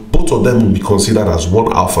 so both of them will be considered as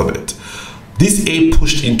one alphabet. This A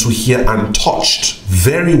pushed into here and touched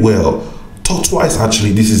very well, twice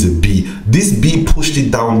actually. This is a B. This B pushed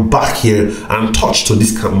it down back here and touched, so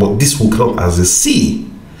this will count as a C.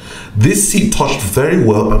 This C touched very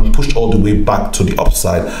well and pushed all the way back to the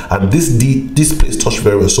upside, and this place touched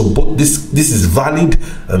very well. So both this is valid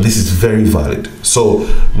and this is very valid. So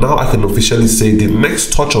now I can officially say the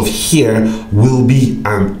next touch of here will be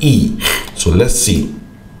an E. So let's see.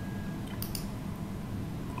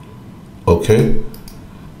 Okay,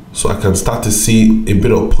 so I can start to see a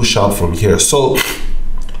bit of push out from here. So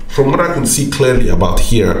from what I can see clearly about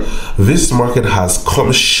here, this market has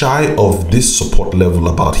come shy of this support level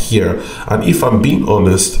about here. And if I'm being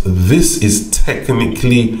honest, this is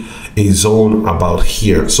technically a zone about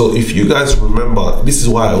here. So if you guys remember, this is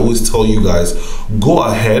why I always tell you guys, go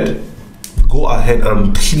ahead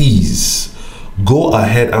and please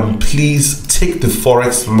take the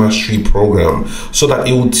Forex Mastery program, so that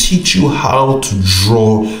it will teach you how to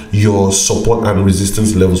draw your support and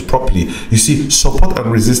resistance levels properly. You see, support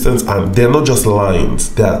and resistance, and they're not just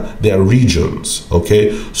lines, they're regions.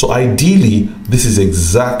 Okay, so ideally this is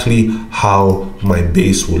exactly how my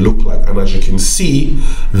base will look like. And as you can see,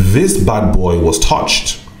 this bad boy was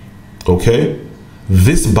touched. Okay,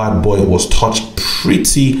 this bad boy was touched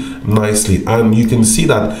pretty nicely, and you can see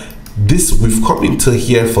that we've come into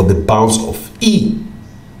here for the bounce of E.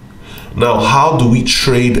 Now, how do we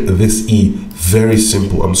trade this E? Very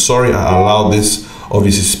simple. I'm sorry I allowed this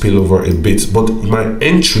obviously spill over a bit, but my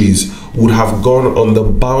entries would have gone on the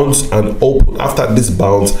bounce and open. After this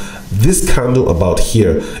bounce, this candle about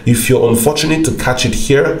here, if you're unfortunate to catch it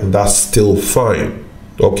here, that's still fine.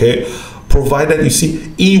 Okay, provided you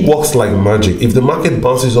see E works like magic. If the market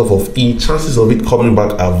bounces off of E, chances of it coming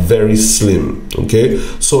back are very slim. Okay,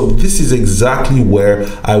 so this is exactly where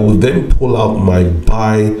I will then pull out my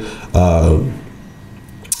buy,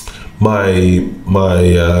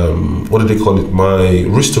 what do they call it, my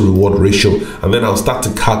risk to reward ratio, and then I'll start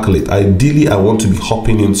to calculate. Ideally I want to be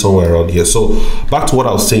hopping in somewhere around here. So back to what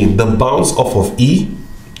I was saying, the bounce off of E,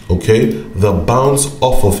 okay, the bounce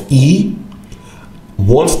off of E,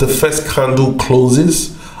 once the first candle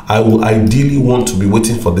closes, I will ideally want to be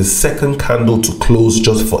waiting for the second candle to close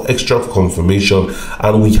just for extra confirmation,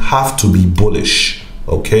 and we have to be bullish.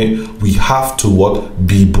 Okay, we have to what?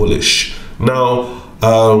 Be bullish. Now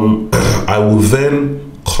I will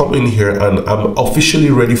then come in here and I'm officially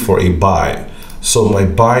ready for a buy. So my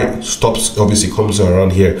buy stops obviously comes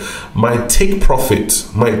around here. My take profit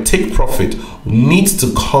needs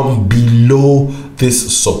to come below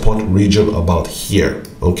this support region about here.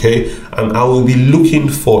 Okay, and I will be looking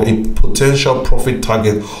for a potential profit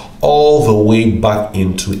target all the way back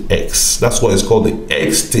into X. That's what it's called, the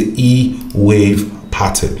X to E wave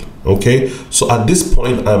pattern. Okay, so at this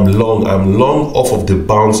point I'm long off of the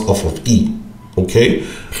bounce off of E. Okay,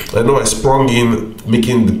 I know I sprung in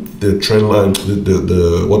making the trend line,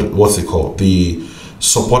 what's it called, the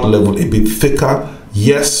support level a bit thicker.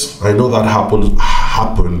 Yes, I know that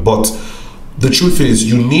happened, but the truth is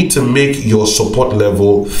you need to make your support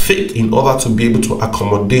level thick in order to be able to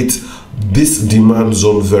accommodate this demand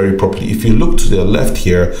zone very properly. If you look to the left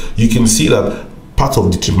here, you can see that part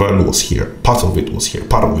of the demand was here, part of it was here,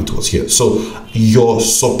 part of it was here. So your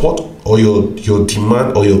support or your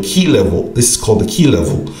demand or your key level, this is called the key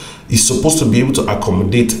level, is supposed to be able to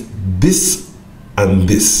accommodate this and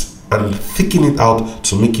thicken it out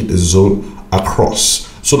to make it a zone across,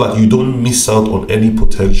 so that you don't miss out on any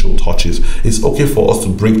potential touches. It's okay for us to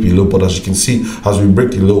break below, but as you can see, as we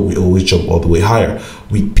break below, we always jump all the way higher.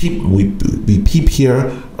 We peep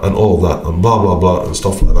here and all of that and blah blah blah and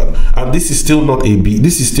stuff like that. And this is still not a B.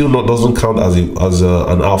 This is still not, doesn't count as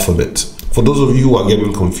an alphabet. For those of you who are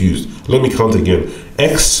getting confused, let me count again.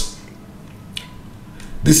 X,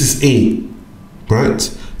 this is A,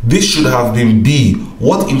 right? This should have been B.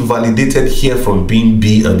 What invalidated here from being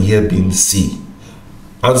B and here being C?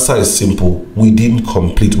 Answer is simple. We didn't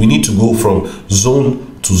complete. We need to go from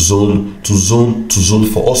zone to zone to zone to zone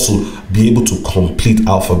for us to be able to complete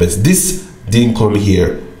alphabets. This didn't come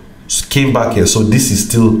here, came back here, so this is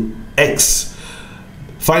still X.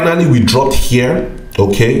 Finally, we dropped here.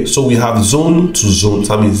 Okay, so we have zone to zone.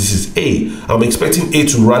 That means this is A. I'm expecting A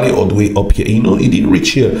to rally all the way up here. You know, it didn't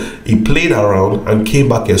reach here. It played around and came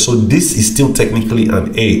back here. So this is still technically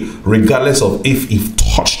an A, regardless of if it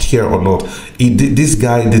touched here or not. This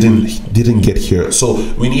guy didn't get here. So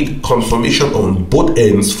we need confirmation on both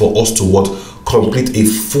ends for us to what? Complete a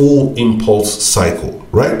full impulse cycle,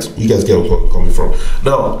 right? You guys get where I'm coming from.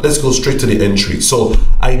 Now let's go straight to the entry. So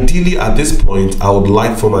ideally at this point, I would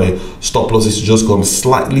like for my stop losses to just come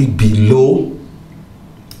slightly below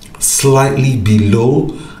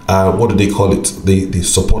what do they call it, the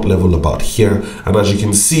support level about here. And as you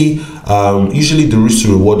can see, usually the risk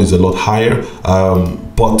to reward is a lot higher,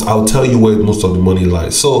 but I'll tell you where most of the money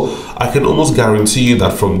lies. So I can almost guarantee you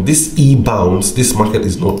that from this E bounce, this market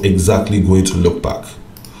is not exactly going to look back.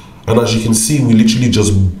 And as you can see, we literally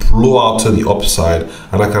just blow out to the upside,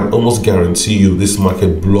 and I can almost guarantee you this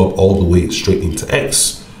market blew up all the way straight into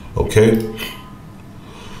X. Okay.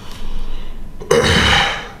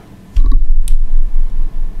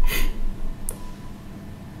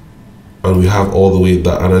 And we have all the way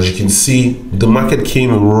that, and as you can see, the market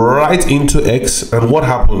came right into X, and what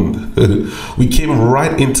happened? We came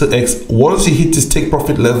right into X. Once you hit this take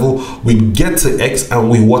profit level, we get to X, and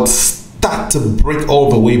we start to break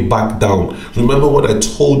all the way back down. Remember what I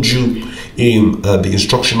told you in the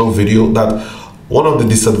instructional video, that one of the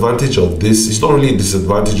disadvantage of this, it's not really a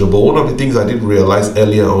disadvantage, but one of the things I didn't realize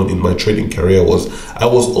earlier on in my trading career was I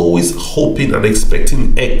was always hoping and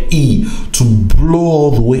expecting E to blow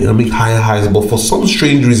all the way and make higher highs, but for some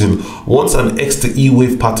strange reason, once an X to E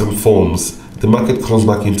wave pattern forms, the market comes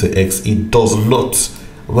back into X. It does not,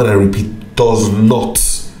 when I repeat, does not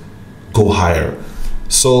go higher.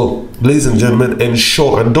 So ladies and gentlemen,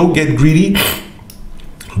 ensure and don't get greedy.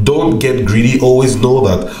 Don't get greedy. Always know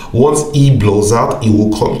that once E blows out, it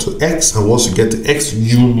will come to X, and once you get to X,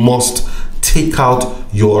 you must take out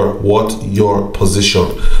your position.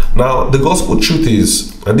 Now the gospel truth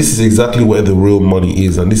is, and this is exactly where the real money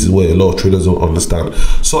is, and this is where a lot of traders don't understand.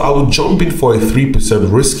 So I would jump in for a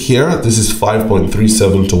 3% risk here. This is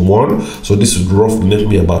 5.37 to 1, so this would roughly net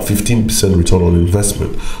me about 15% return on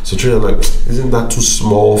investment. So trader like, isn't that too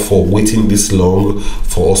small for waiting this long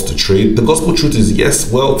for us to trade? The gospel truth is,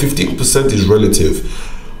 yes, well, 15% is relative.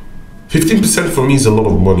 15% for me is a lot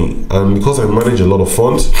of money, and because I manage a lot of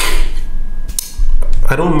funds,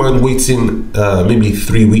 I don't mind waiting maybe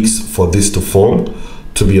 3 weeks for this to form.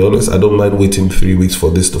 To be honest, I don't mind waiting 3 weeks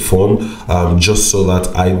for this to form, just so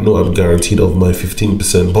that I know I'm guaranteed of my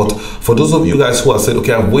 15%. But for those of you guys who have said,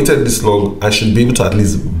 okay, I've waited this long, I should be able to at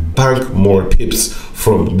least bank more pips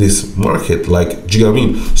from this market. Like, do you know what I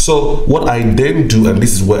mean? So what I then do, and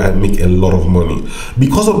this is where I make a lot of money,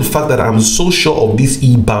 because of the fact that I'm so sure of this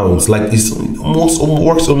E bounce, like it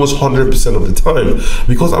works almost 100% of the time,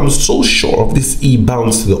 because I'm so sure of this E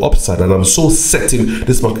bounce to the upside, and I'm so certain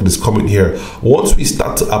this market is coming here. Once we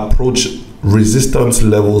start to approach resistance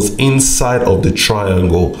levels inside of the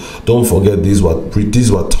triangle, don't forget these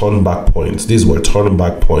were turn back points. These were turn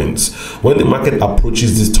back points. When the market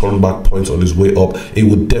approaches these turn back points on its way up, it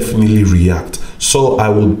would definitely react. So I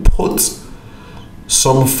would put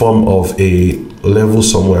some form of a level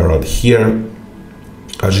somewhere around here.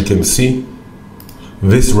 As you can see,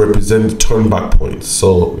 this represents turn back points.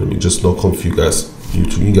 So let me just not confuse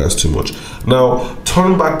you guys too much. Now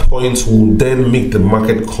turn back points will then make the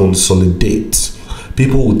market consolidate.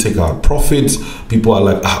 People will take out profits. People are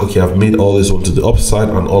like, okay, I've made all this onto the upside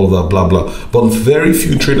and all of that, blah blah. But very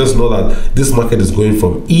few traders know that this market is going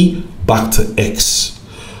from E back to X.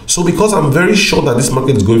 So because I'm very sure that this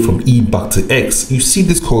market is going from E back to X, you see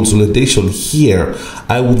this consolidation here,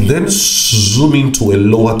 I would then zoom into a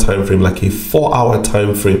lower time frame, like a 4-hour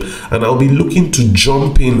time frame, and I'll be looking to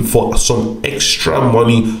jump in for some extra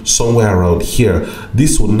money somewhere around here.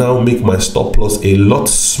 This will now make my stop loss a lot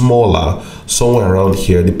smaller, somewhere around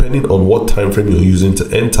here, depending on what time frame you're using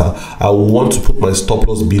to enter. I will want to put my stop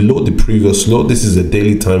loss below the previous low. This is a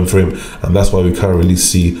daily time frame, and that's why we can't really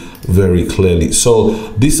see very clearly. So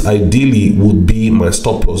this ideally would be my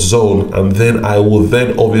stop loss zone, and then I will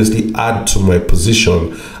then obviously add to my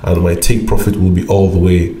position, and my take profit will be all the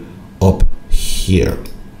way up here.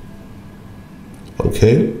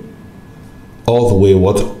 Okay, all the way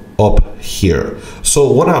up here.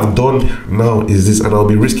 So what I've done now is this, and I'll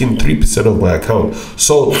be risking 3% of my account.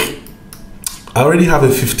 So I already have a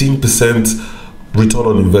 15% return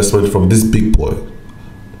on investment from this big boy.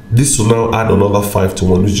 This will now add another 5 to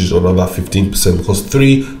 1, which is another 15%, because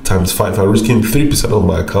 3 times 5, I'm risking 3% of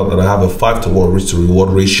my account, and I have a 5 to 1 risk to reward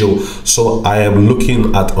ratio. So I am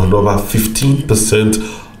looking at another 15%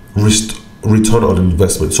 risk return on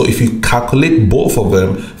investment. So if you calculate both of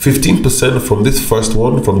them, 15% from this first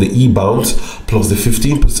one, from the E bounce, plus the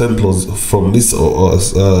 15% plus from this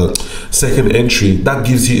second entry, that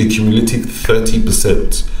gives you a cumulative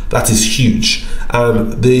 30%. That is huge,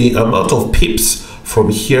 and the amount of pips from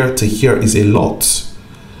here to here is a lot.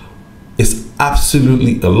 It's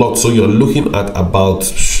absolutely a lot. So you're looking at about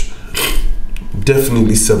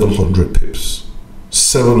definitely 700 pips.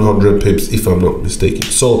 700 pips if I'm not mistaken.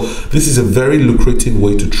 So this is a very lucrative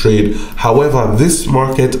way to trade. However, this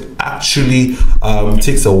market actually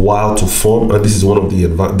takes a while to form, and this is one of the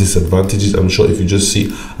disadvantages. I'm sure if you just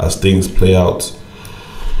see as things play out,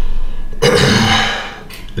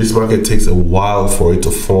 this market takes a while for it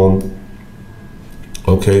to form.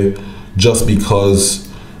 okay, just because,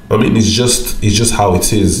 I mean, it's just how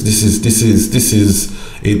it is. This is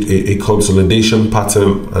a consolidation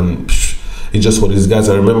pattern, and it's just what it is, guys.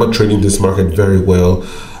 I remember trading this market very well.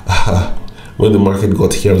 When the market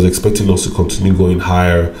got here, I was expecting us to continue going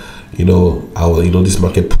higher. You know, this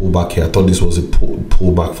market pullback here, I thought this was a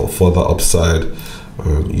pullback for further upside.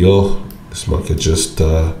 This market just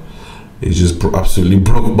absolutely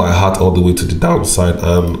broke my heart all the way to the downside.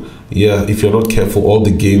 And yeah, if you're not careful, all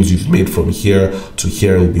the gains you've made from here to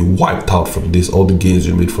here will be wiped out from this. All the gains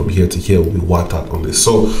you made from here to here will be wiped out on this.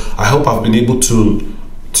 So I hope I've been able to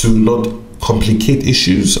not complicate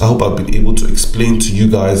issues. I hope I've been able to explain to you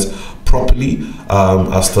guys properly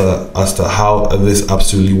as to how this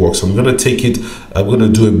absolutely works. I'm gonna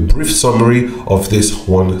do a brief summary of this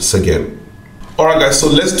once again. All right, guys, so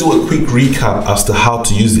let's do a quick recap as to how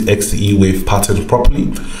to use the X to E wave pattern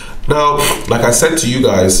properly. Now, like I said to you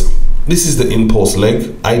guys, this is the impulse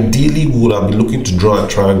leg. Ideally, we would have been looking to draw a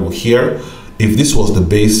triangle here. If this was the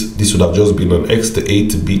base, this would have just been an X to A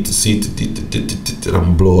to B to C to D to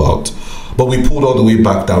and blow out. But we pulled all the way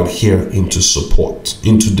back down here into support,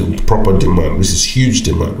 into the proper demand. This is huge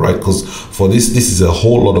demand, right? Because for this is a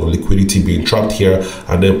whole lot of liquidity being trapped here,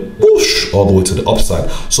 and then whoosh, all the way to the upside.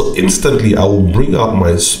 So instantly, I will bring out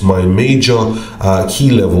my major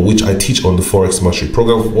key level, which I teach on the Forex Mastery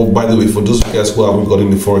program. Well, by the way, for those of you guys who haven't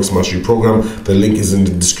gotten the Forex Mastery program, the link is in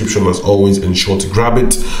the description as always. Ensure to grab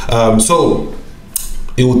it. So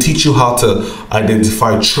it will teach you how to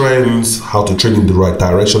identify trends, how to trade in the right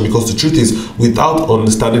direction, because the truth is, without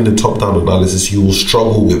understanding the top-down analysis, you will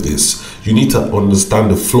struggle with this. You need to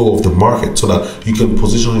understand the flow of the market so that you can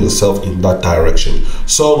position yourself in that direction.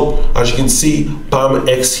 So as you can see, BAM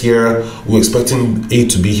X here, we're expecting A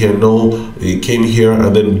to be here. No, it came here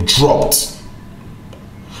and then dropped.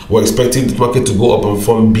 We're expecting the market to go up and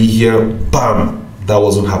form B here. Bam. That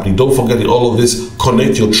wasn't happening. Don't forget, in all of this,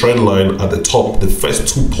 connect your trend line at the top. The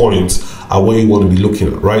first 2 points are where you want to be looking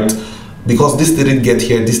at, right? Because this didn't get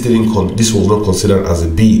here, this was not considered as a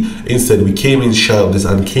B. Instead, we came in shy of this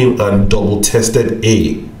and came and double tested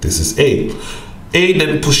A. This is A. A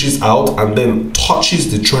then pushes out and then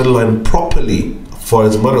touches the trend line properly. For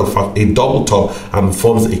as a matter of fact, a double top and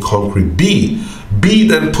forms a concrete B. B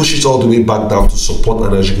then pushes all the way back down to support,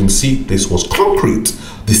 and as you can see, this was concrete.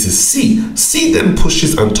 This is C. C then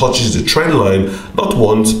pushes and touches the trend line not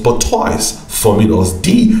once but twice, forming us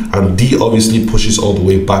D, and D obviously pushes all the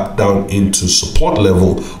way back down into support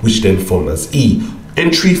level, which then formed as E.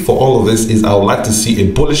 Entry for all of this is I would like to see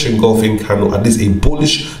a bullish engulfing candle, at least a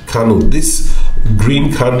bullish candle. This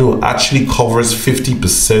green candle actually covers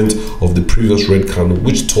 50% of the previous red candle,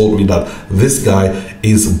 which told me that this guy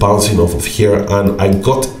is bouncing off of here, and I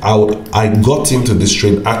got into this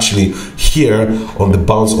trade actually here on the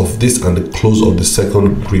bounce of this and the close of the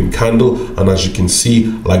second green candle. And as you can see,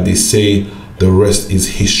 like they say, the rest is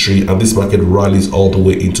history, and this market rallies all the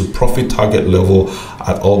way into profit target level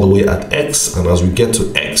at all the way at X. And as we get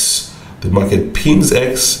to X, the market pins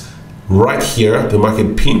X right here, the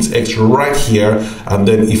market pins X right here, and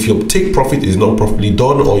then if your take profit is not properly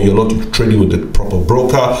done, or you're not trading with the proper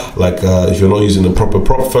broker, like if you're not using a proper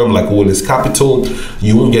prop firm like Willis Capital,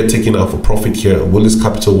 you won't get taken out for profit here. Willis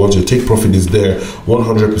Capital, once your take profit is there,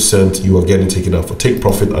 100% you are getting taken out for take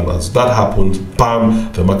profit, and as that happens,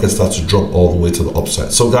 bam, the market starts to drop all the way to the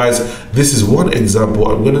upside. So guys, this is one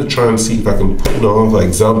example. I'm going to try and see if I can put in another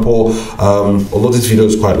example. Although this video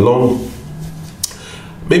is quite long,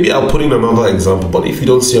 maybe I'll put in another example, but if you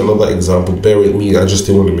don't see another example, bear with me. I just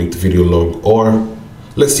didn't want to make the video long. Or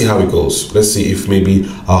let's see how it goes. Let's see if maybe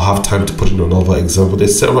I'll have time to put in another example.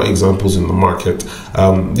 There's several examples in the market.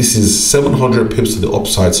 This is 700 pips to the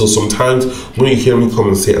upside. So sometimes when you hear me come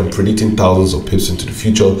and say I'm predicting thousands of pips into the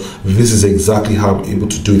future, this is exactly how I'm able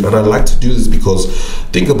to do it. And I like to do this because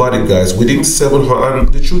think about it, guys. Within 700,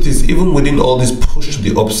 and the truth is, even within all this push to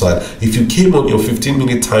the upside, if you came on your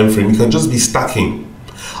 15-minute time frame, you can just be stacking.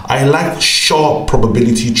 I like short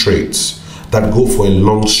probability trades that go for a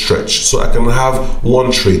long stretch, so I can have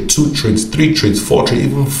 1 trade, 2 trades, 3 trades, 4 trades,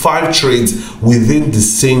 even 5 trades within the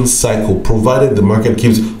same cycle, provided the market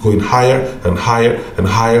keeps going higher and higher and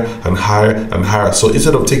higher and higher and higher. So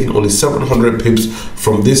instead of taking only 700 pips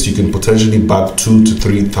from this, you can potentially bag 2,000 to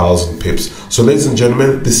 3,000 pips. So ladies and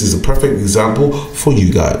gentlemen, this is a perfect example for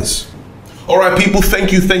you guys. All right, people,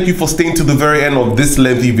 thank you for staying to the very end of this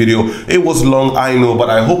lengthy video. It was long, I know, but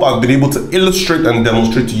I hope I've been able to illustrate and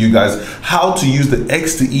demonstrate to you guys how to use the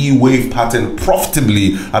X to E wave pattern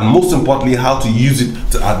profitably, and most importantly, how to use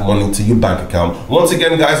it to add money to your bank account. Once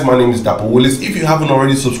again, guys, my name is Willis. If you haven't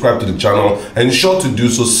already subscribed to the channel, ensure to do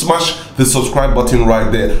so. Smash the the subscribe button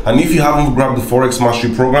right there. And if you haven't grabbed the Forex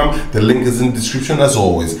Mastery Program, the link is in the description as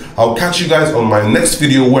always. I'll catch you guys on my next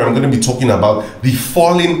video where I'm going to be talking about the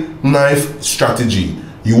falling knife strategy.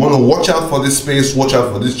 You want to watch out for this space, watch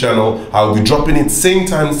out for this channel. I'll be dropping it same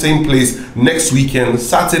time, same place next weekend,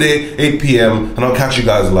 Saturday, 8 p.m. and I'll catch you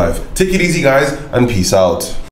guys live. Take it easy guys and peace out.